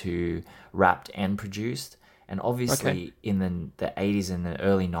artists who rapped and produced. And obviously in the 80s and the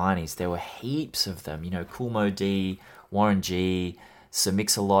early 90s, there were heaps of them. Kool Moe Dee, Warren G, Sir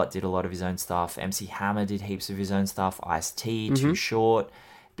Mix-a-Lot did a lot of his own stuff. MC Hammer did heaps of his own stuff. Ice-T, Too Short,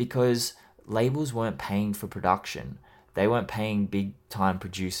 because labels weren't paying for production. They weren't paying big-time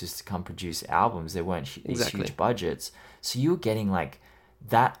producers to come produce albums. There weren't these huge budgets. So you were getting like,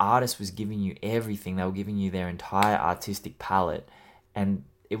 that artist was giving you everything. They were giving you their entire artistic palette. And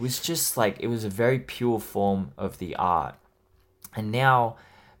it was just like, it was a very pure form of the art. And now,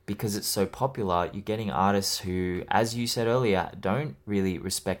 because it's so popular, you're getting artists who, as you said earlier, don't really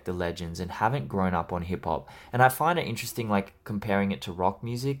respect the legends and haven't grown up on hip-hop. And I find it interesting, like, comparing it to rock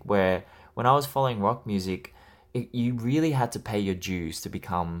music, where when I was following rock music, you really had to pay your dues to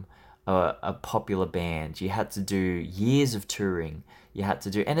become a popular band. You had to do years of touring. You had to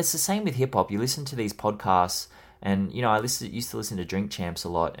do... And it's the same with hip-hop. You listen to these podcasts, and, I used to listen to Drink Champs a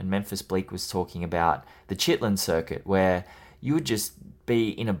lot, and Memphis Bleak was talking about the Chitlin circuit, where you would just be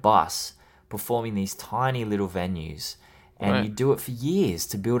in a bus performing these tiny little venues, and you do it for years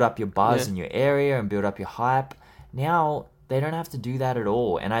to build up your buzz in your area and build up your hype. Now they don't have to do that at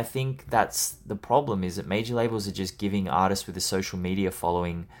all, and I think that's the problem, is that major labels are just giving artists with a social media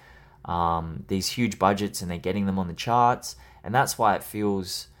following these huge budgets, and they're getting them on the charts, and that's why it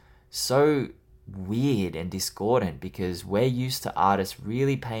feels so weird and discordant, because we're used to artists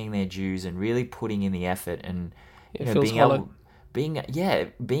really paying their dues and really putting in the effort, and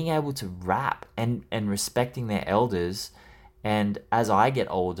being able to rap and respecting their elders. And as I get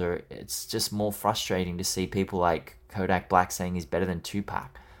older, it's just more frustrating to see people like Kodak Black saying he's better than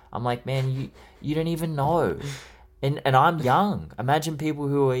Tupac. I'm like, man, you don't even know. And I'm young. Imagine people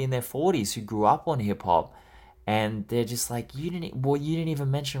who are in their 40s who grew up on hip hop, and they're just like, you didn't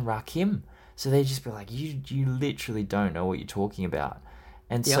even mention Rakim. So they just be like, you literally don't know what you're talking about.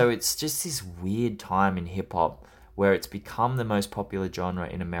 And so it's just this weird time in hip hop where it's become the most popular genre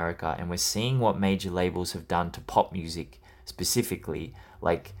in America, and we're seeing what major labels have done to pop music specifically.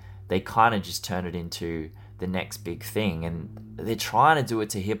 Like, they kind of just turn it into the next big thing, and they're trying to do it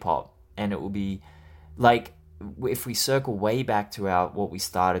to hip hop, and it will be like, if we circle way back to what we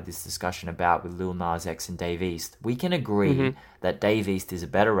started this discussion about with Lil Nas X and Dave East, we can agree that Dave East is a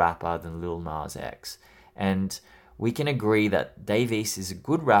better rapper than Lil Nas X. And we can agree that Dave East is a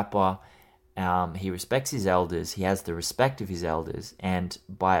good rapper. He respects his elders. He has the respect of his elders. And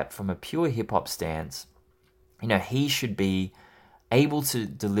from a pure hip-hop stance, he should be able to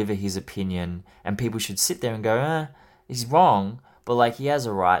deliver his opinion, and people should sit there and go, he's wrong, but like he has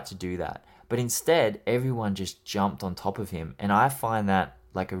a right to do that. But instead, everyone just jumped on top of him. And I find that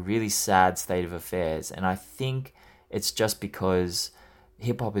like a really sad state of affairs. And I think it's just because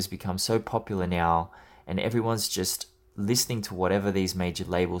hip-hop has become so popular now, and everyone's just listening to whatever these major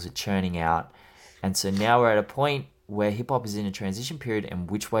labels are churning out. And so now we're at a point where hip-hop is in a transition period,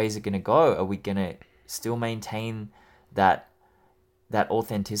 and which way is it going to go? Are we going to still maintain that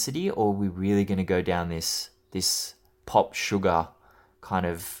authenticity, or are we really going to go down this pop sugar kind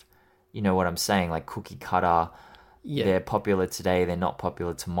of, you know what I'm saying, like cookie cutter, they're popular today, they're not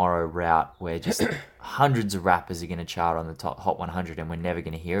popular tomorrow route, where just hundreds of rappers are going to chart on the top Hot 100 and we're never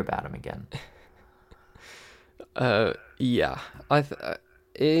going to hear about them again? I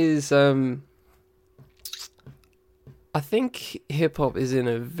think hip hop is in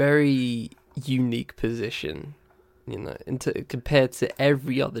a very unique position, compared to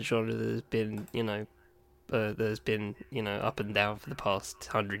every other genre that has been, up and down for the past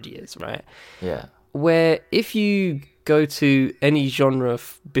 100 years, right? Yeah. Where if you go to any genre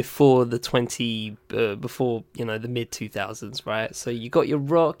before the mid 2000s, right? So you got your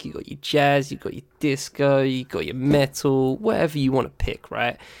rock, you got your jazz, you got your disco, you got your metal, whatever you want to pick,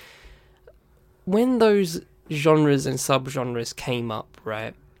 right? When those genres and subgenres came up,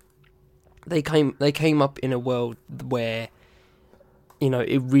 right? They came up in a world where,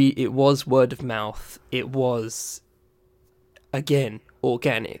 it was word of mouth. It was, again,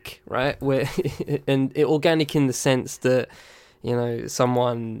 organic, right? Organic in the sense that,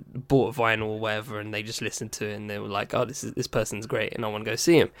 someone bought a vinyl or whatever and they just listened to it and they were like, oh, this person's great and I want to go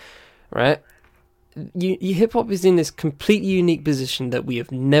see him, right? Hip hop is in this completely unique position that we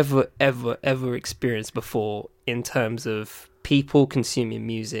have never, ever, ever experienced before in terms of people consuming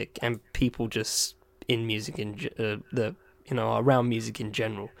music and people just in music around music in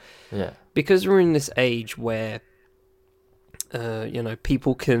general. Yeah. Because we're in this age where,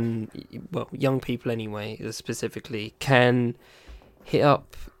 people young people anyway, specifically, can hit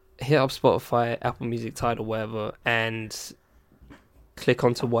up Spotify, Apple Music, Tidal, whatever, and click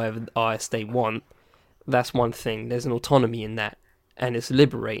onto whatever artist they want. That's one thing. There's an autonomy in that, and it's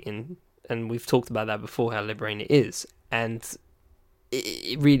liberating. And we've talked about that before, how liberating it is. And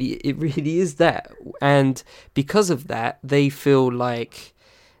it really is that. And because of that, they feel like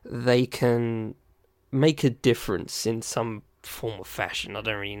they can make a difference in some form of fashion. I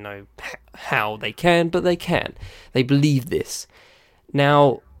don't really know how they can, but they can. They believe this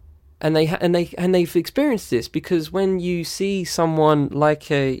now, and they've experienced this, because when you see someone like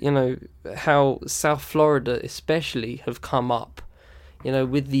how South Florida especially have come up,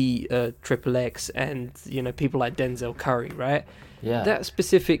 with the Triple X and people like Denzel Curry, right? Yeah. That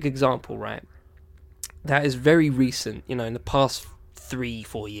specific example, right? That is very recent, in the past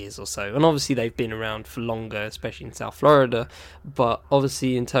 3-4 years or so. And obviously they've been around for longer, especially in South Florida. But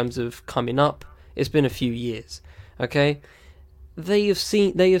obviously in terms of coming up, it's been a few years. Okay? They have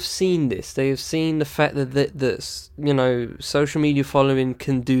seen this. They have seen the fact that social media following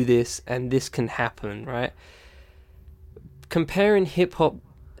can do this and this can happen, right? Comparing hip hop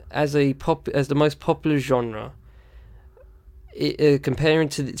as the most popular genre, comparing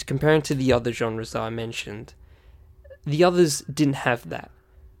to the other genres that I mentioned, the others didn't have that.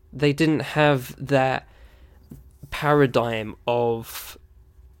 They didn't have that paradigm of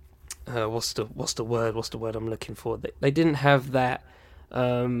what's the word I'm looking for? They didn't have that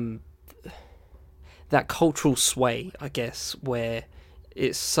that cultural sway, I guess, where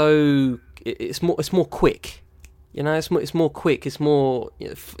it's more quick. It's more quick. It's more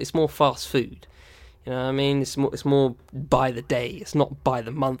fast food. You know what I mean? It's more by the day. It's not by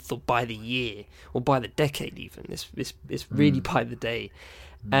the month or by the year or by the decade even. It's really by the day,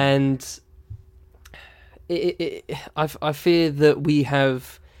 and I fear that we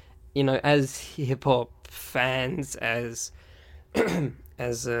have, as hip hop fans, as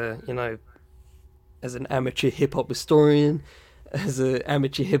as an amateur hip hop historian, as an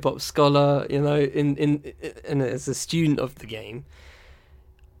amateur hip hop scholar, and as a student of the game,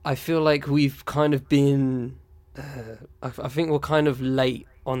 I feel like we've kind of been. I think we're kind of late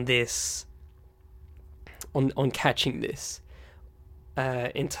on this. On catching this,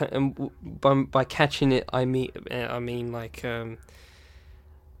 by catching it, I mean like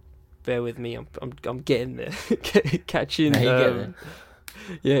bear with me. I'm getting there. Catching. No,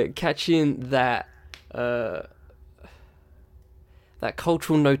 catching that. That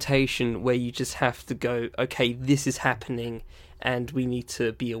cultural notation where you just have to go, okay, this is happening, and we need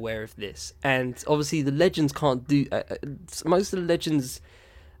to be aware of this. And obviously, the legends can't do. Most of the legends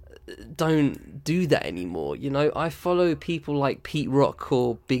don't do that anymore. You know, I follow people like Pete Rock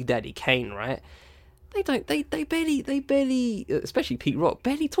or Big Daddy Kane, right? They don't. They barely, especially Pete Rock,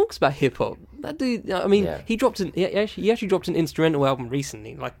 barely talks about hip hop. That dude. I mean, he actually dropped an instrumental album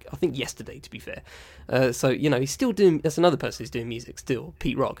recently, like I think yesterday, to be fair. So you know, he's still doing. That's another person who's doing music still,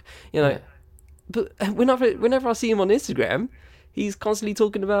 Pete Rock. You know, but whenever I see him on Instagram, he's constantly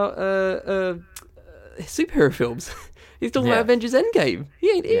talking about superhero films. He's talking about Avengers Endgame.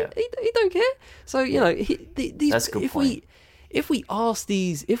 He don't care. So you know, that's a good point. If we ask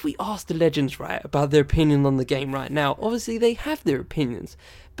the legends, right, about their opinion on the game right now, obviously they have their opinions,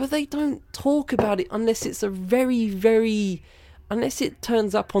 but they don't talk about it unless it's unless it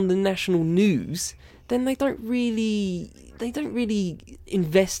turns up on the national news. Then they don't really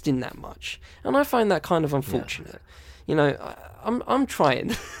invest in that much, and I find that kind of unfortunate. You know, I'm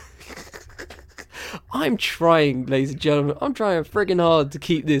trying. I'm trying, ladies and gentlemen. I'm trying friggin' hard to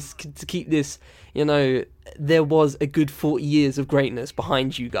keep this. You know, there was a good 40 years of greatness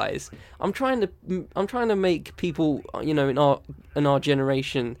behind you guys. I'm trying to make people, you know, in our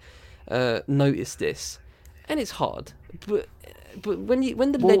generation, notice this, and it's hard. But when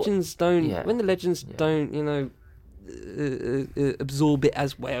the legends don't, you know, absorb it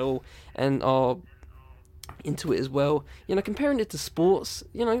as well and are into it as well, you know, comparing it to sports,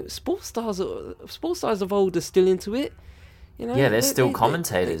 you know, sports stars of old are still into it. You know, they're still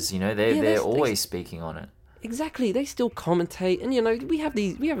commentators. You know, they're always speaking on it. Exactly, they still commentate, and you know, we have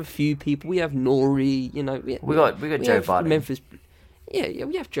a few people. We have Nori. You know, we got Joe Budden. Memphis. Yeah,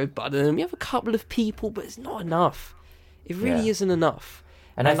 we have Joe Budden. We have a couple of people, but it's not enough. It really isn't enough.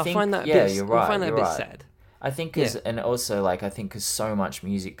 And I think, find that you're right. I find that you're a bit right. sad. I think and also like I think because so much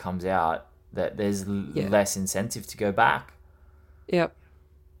music comes out that there's less incentive to go back. Yeah.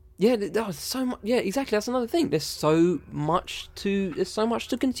 Yeah, there's so much. Yeah, exactly. That's another thing. There's so much to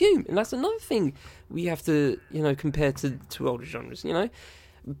consume, and that's another thing we have to, you know, compare to older genres. You know,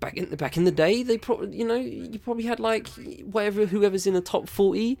 back in the day, they probably, you know, you probably had like whoever's in the top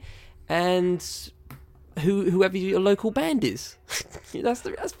 40, and whoever your local band is. that's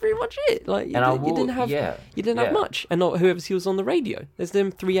pretty much it. Like you didn't have much, and not whoever was on the radio. There's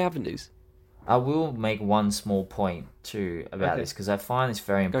them 3 avenues. I will make one small point too about this because I find this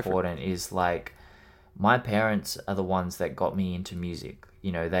very important. Is like my parents are the ones that got me into music.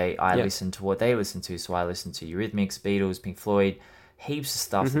 You know, I listened to what they listened to, so I listened to Eurythmics, Beatles, Pink Floyd, heaps of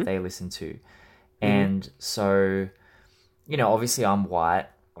stuff that they listened to, and so, you know, obviously I'm white,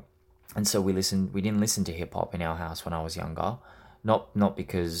 and so we didn't listen to hip hop in our house when I was younger, not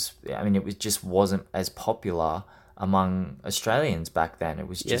because I mean it just wasn't as popular among Australians back then. It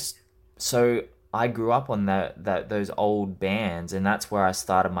was just. So I grew up on those old bands, and that's where I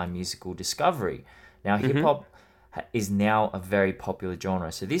started my musical discovery. Now, hip hop is now a very popular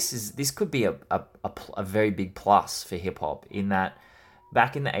genre. So this could be a very big plus for hip hop in that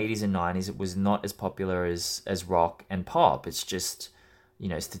back in the 80s and 90s, it was not as popular as rock and pop. It's just, you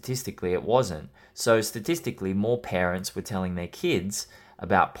know, statistically it wasn't. So statistically, more parents were telling their kids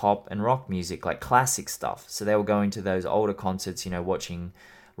about pop and rock music, like classic stuff. So they were going to those older concerts, you know, watching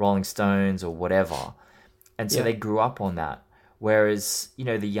Rolling Stones or whatever, and so they grew up on that. Whereas, you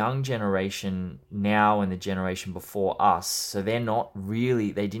know, the young generation now and the generation before us, so they didn't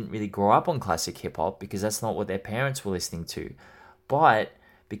really grow up on classic hip hop because that's not what their parents were listening to. But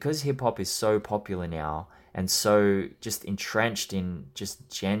because hip hop is so popular now and so just entrenched in just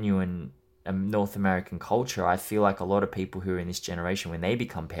genuine North American culture, I feel like a lot of people who are in this generation, when they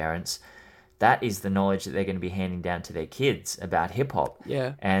become parents, that is the knowledge that they're going to be handing down to their kids about hip hop.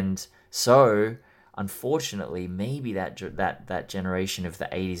 Yeah. And so, unfortunately, maybe that generation of the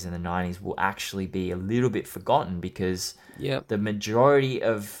 80s and the 90s will actually be a little bit forgotten because the majority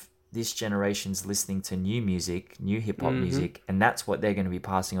of this generation's listening to new music, new hip hop music, and that's what they're going to be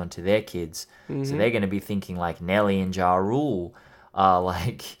passing on to their kids. So they're going to be thinking like Nelly and Ja Rule are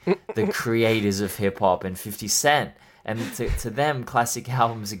like the creators of hip hop, and 50 Cent. And to them, classic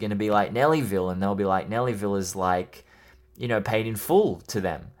albums are going to be like Nellyville, and they'll be like, Nellyville is like, you know, paid in full to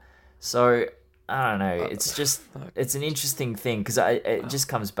them. So, I don't know. It's just, it's an interesting thing because it just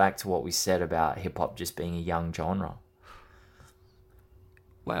comes back to what we said about hip hop just being a young genre.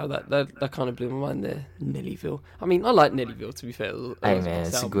 Wow, that kind of blew my mind there. Nellyville. I mean, I like Nellyville, to be fair. Hey man,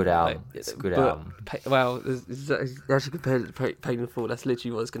 it's a good album. It's a good album. Wow, actually compared to Paid in Full, that's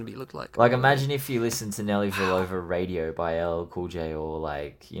literally what it's going to look like. Like, imagine if you listen to Nellyville over radio by LL Cool J, or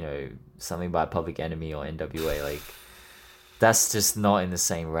like, you know, something by Public Enemy or NWA. Like, that's just not in the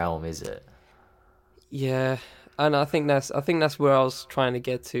same realm, is it? Yeah, and I think that's where I was trying to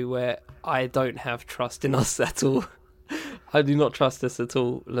get to, where I don't have trust in us at all. I do not trust us at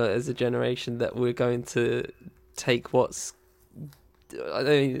all as a generation that we're going to take what's, I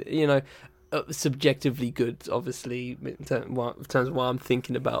mean, you know, subjectively good, obviously, in terms of what I'm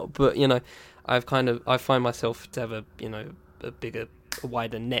thinking about. But, you know, I find myself to have a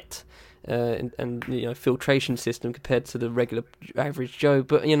wider net and you know, filtration system compared to the regular average Joe.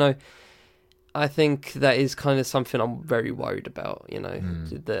 But, you know, I think that is kind of something I'm very worried about, you know,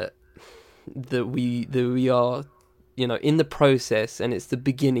 that we are, you know, in the process, and it's the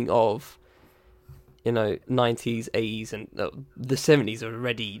beginning of, you know, 90s, 80s, and the 70s are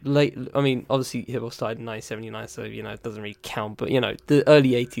already late. I mean, obviously, hip hop started in 1979, so, you know, it doesn't really count. But, you know, the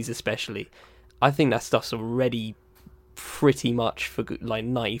early 80s especially, I think that stuff's already pretty much for like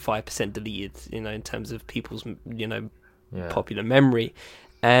 95% deleted, you know, in terms of people's, you know, popular memory.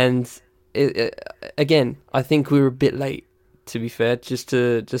 And again, I think we were a bit late, to be fair, just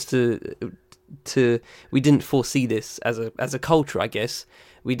to we didn't foresee this as a culture, I guess.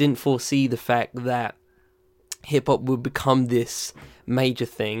 We didn't foresee the fact that hip hop would become this major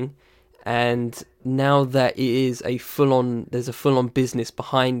thing, and now that it is there's a full on business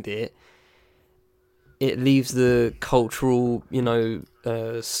behind it, it leaves the cultural, you know,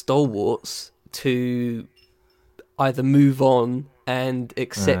 stalwarts to either move on and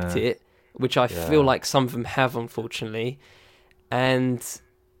accept it, which I feel like some of them have, unfortunately, and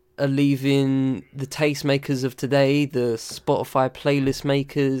are leaving the tastemakers of today, the Spotify playlist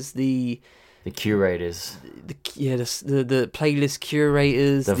makers, the curators, the playlist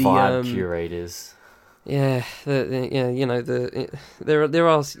curators, the vibe curators. Yeah, you know,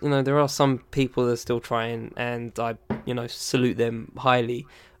 there are some people that are still trying, and I, you know, salute them highly.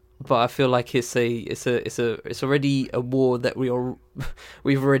 But I feel like it's already a war that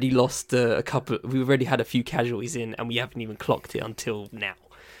we've already lost we've already had a few casualties in, and we haven't even clocked it until now.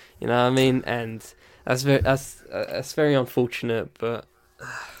 You know what I mean? And that's very unfortunate, but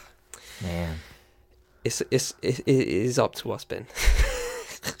man, it is up to us, Ben.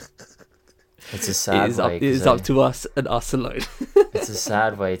 It's a sad way. It is up to us and us alone. It's a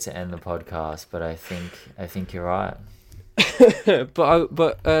sad way to end the podcast, but I think you're right.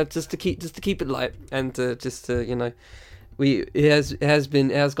 but just to keep it light, and just to, you know, it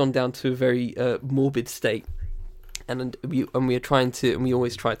has gone down to a very morbid state, and we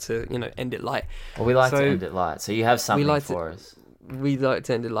always try to, you know, end it light. Well, we like to end it light, so you have something for us. We like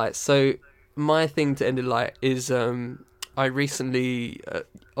to end it light. So my thing to end it light is I recently,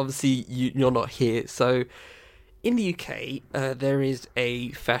 obviously you're not here, so in the UK there is a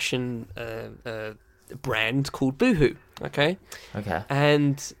fashion brand called Boohoo. Okay.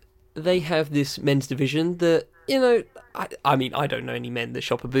 And they have this men's division that, you know, I mean, I don't know any men that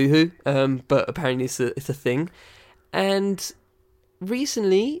shop at Boohoo, but apparently it's a thing. And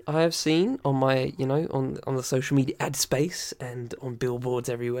recently I have seen on my, you know, on the social media ad space and on billboards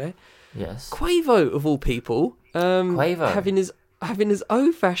everywhere, yes, Quavo of all people, Quavo having his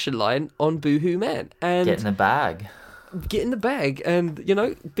own fashion line on Boohoo Man, and get in the bag, and, you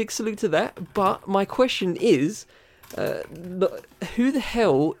know, big salute to that. But my question is, who the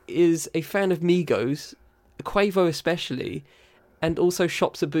hell is a fan of Migos, Quavo especially, and also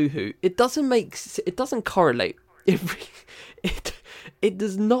shops at Boohoo? It doesn't correlate. It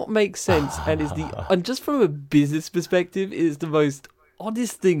does not make sense, and just from a business perspective, it is the most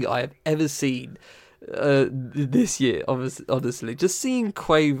oddest thing I have ever seen this year. Honestly, just seeing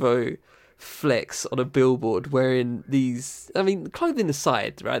Quavo flex on a billboard wearing these, I mean, clothing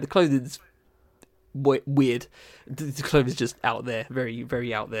aside, right? The clothing's weird. The clothing's just out there, very,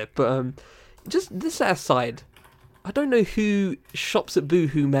 very out there. But just this aside, I don't know who shops at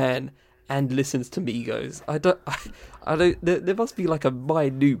Boohoo Man and listens to Migos. I don't. There must be like a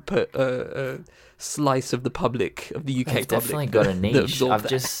minute slice of the public, of the UK They've public. Definitely got a niche.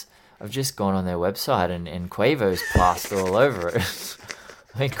 I've just gone on their website and Quavo's plastered all over it.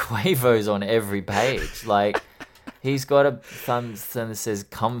 I mean, Quavo's on every page. Like, he's got a thumb that says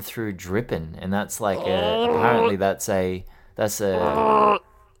 "Come Through Drippin'," and that's like apparently that's a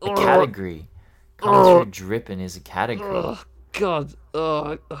category. Come Through Drippin' is a category. Oh God!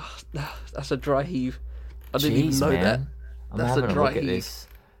 That's a dry heave. I didn't even know man. that. I'm That's having a dry look at heave. this.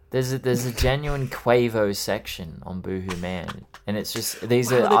 There's a genuine Quavo section on Boohoo Man, and it's just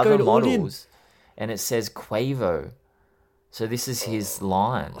these are other models, and it says Quavo. So this is his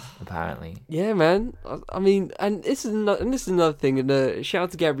line, apparently. Yeah, man. I mean, and this is another thing. And shout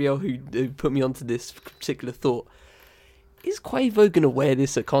out to Gabrielle who put me onto this particular thought. Is Quavo gonna wear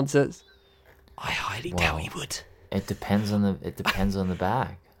this at concerts? I highly doubt he would. It depends on the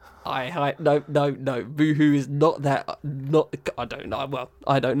bag. No. Boohoo is not that. Not. I don't know. Well,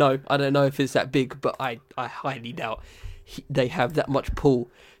 I don't know. I don't know if it's that big, but I highly doubt they have that much pull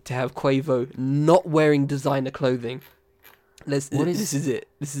to have Quavo not wearing designer clothing. This is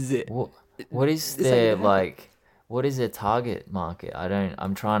it. What is their what is their target market?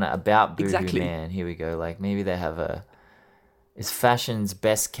 I'm trying to about Boohoo Man. Here we go. Like maybe they have it's fashion's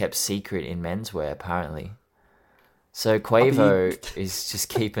best kept secret in menswear apparently. So Quavo is just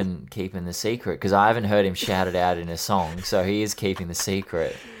keeping the secret because I haven't heard him shout it out in a song. So he is keeping the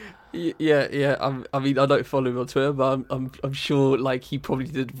secret. Yeah. I mean, I don't follow him on Twitter, but I'm sure like he probably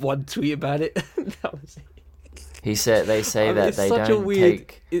did one tweet about it. That was it. They say that they don't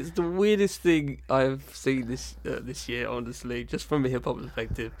take. It's the weirdest thing I've seen this year, honestly, just from a hip hop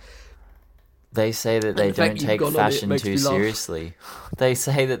perspective. They say that they don't take fashion too seriously. They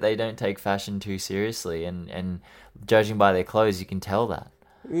say that they don't take fashion too seriously, and judging by their clothes, you can tell that.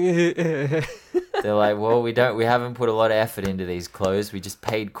 They're like, well, we haven't put a lot of effort into these clothes. We just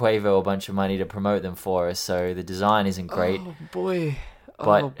paid Quavo a bunch of money to promote them for us, so the design isn't great. Oh boy.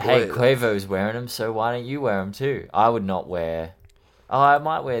 But hey, Quavo's wearing them, so why don't you wear them too? I would not wear. Oh, I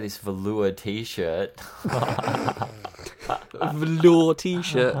might wear this velour T-shirt. Velour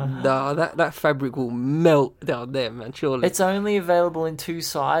T-shirt? No, that fabric will melt down there, man. Surely. It's only available in 2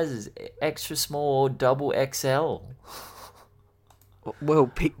 sizes: extra small or double XL.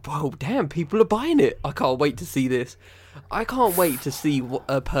 Well, damn, people are buying it. I can't wait to see this. I can't wait to see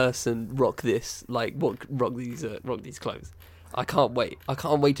a person rock this, like rock these clothes. I can't wait. I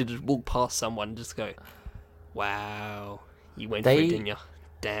can't wait to just walk past someone and just go, "Wow, you went for it, didn't you?"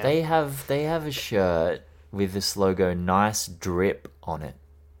 Damn. They have a shirt with this logo, "Nice Drip" on it.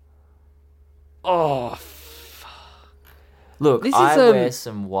 Oh, look, I wear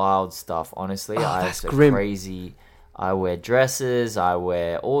some wild stuff. Honestly, that's grim. Crazy. I wear dresses. I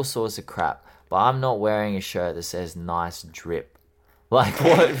wear all sorts of crap, but I'm not wearing a shirt that says "Nice Drip." Like,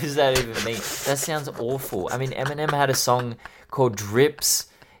 what does that even mean? That sounds awful. I mean, Eminem had a song called Drips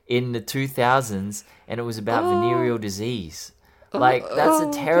in the 2000s, and it was about venereal disease. Like, that's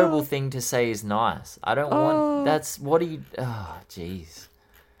a terrible thing to say is nice. I don't want... That's... What do you... Oh, jeez.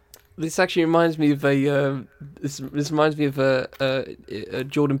 This actually reminds me of this reminds me of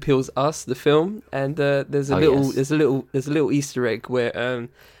Jordan Peele's Us, the film, and there's a little Easter egg where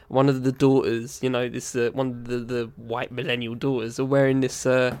one of the daughters, one of the white millennial daughters, are wearing this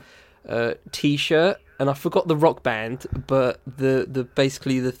T-shirt, and I forgot the rock band, but the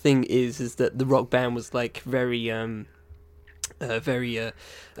basically the thing is that the rock band was like very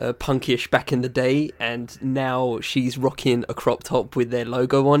punkish back in the day, and now she's rocking a crop top with their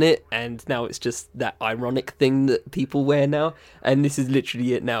logo on it, and now it's just that ironic thing that people wear now, and this is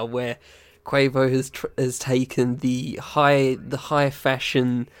literally it now, where Quavo has taken the high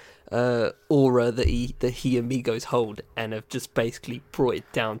fashion aura that he and Migos hold, and have just basically brought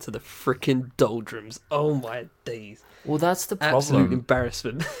it down to the freaking doldrums. Oh my days! Well, that's the problem. Absolute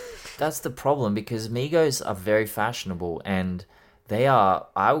embarrassment. That's the problem, because Migos are very fashionable, and they are,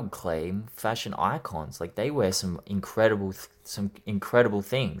 I would claim, fashion icons. Like, they wear some incredible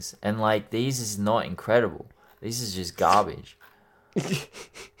things, and like, these is not incredible. This is just garbage.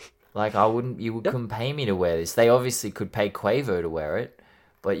 Like, couldn't pay me to wear this. They obviously could pay Quavo to wear it,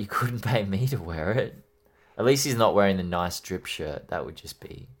 but you couldn't pay me to wear it. At least he's not wearing the Nice Drip shirt. That would just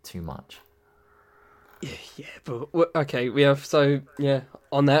be too much. Yeah, but okay, we have, so yeah,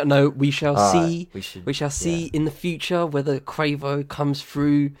 on that note, we shall see. We shall see in the future whether Quavo comes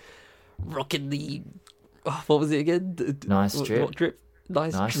through rocking the what was it again? Nice Drip. What drip?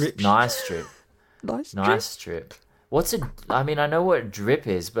 Nice Drip. Nice Drip. Nice Drip. I mean, I know what drip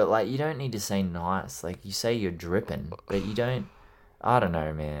is, but like, you don't need to say nice. Like, you say you're dripping, but you don't. I don't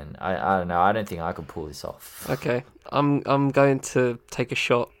know, man. I don't know. I don't think I could pull this off. Okay, I'm going to take a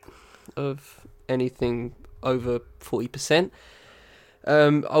shot of anything over 40%.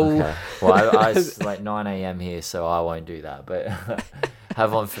 Okay. Well, it's like 9 a.m. here, so I won't do that. But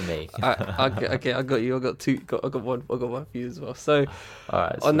have one for me. Okay, I got you. I got one for you as well. So, all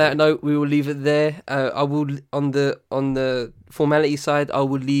right, on that note, we will leave it there. I will on the formality side, I'll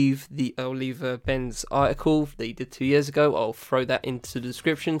leave Ben's article that he did 2 years ago. I'll throw that into the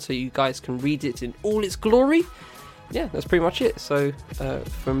description so you guys can read it in all its glory. yeah, that's pretty much it. So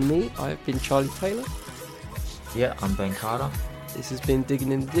from me, I've been Charlie Taylor. Yeah, I'm Ben Carter. This has been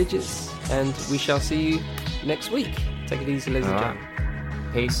Digging in the Digits, and we shall see you next week. Take it easy, ladies and gentlemen.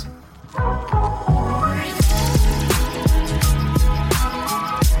 Peace.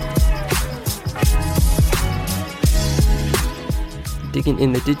 Digging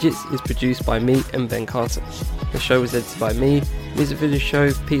in the Digits is produced by me and Ben Carter. The show was edited by me. Music for the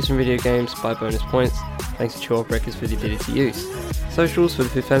show, Peace and Video Games by Bonus Points. Thanks to Chill Hop Records for the ability to use. Socials for the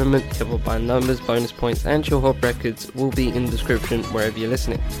Fifth Element, Hip Hop by Numbers, Bonus Points, and Chill Hop Records will be in the description wherever you're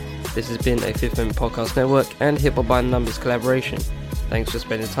listening. This has been a Fifth Element Podcast Network and Hip Hop by Numbers collaboration. Thanks for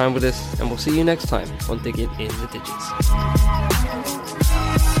spending time with us, and we'll see you next time on Digging in the Digits.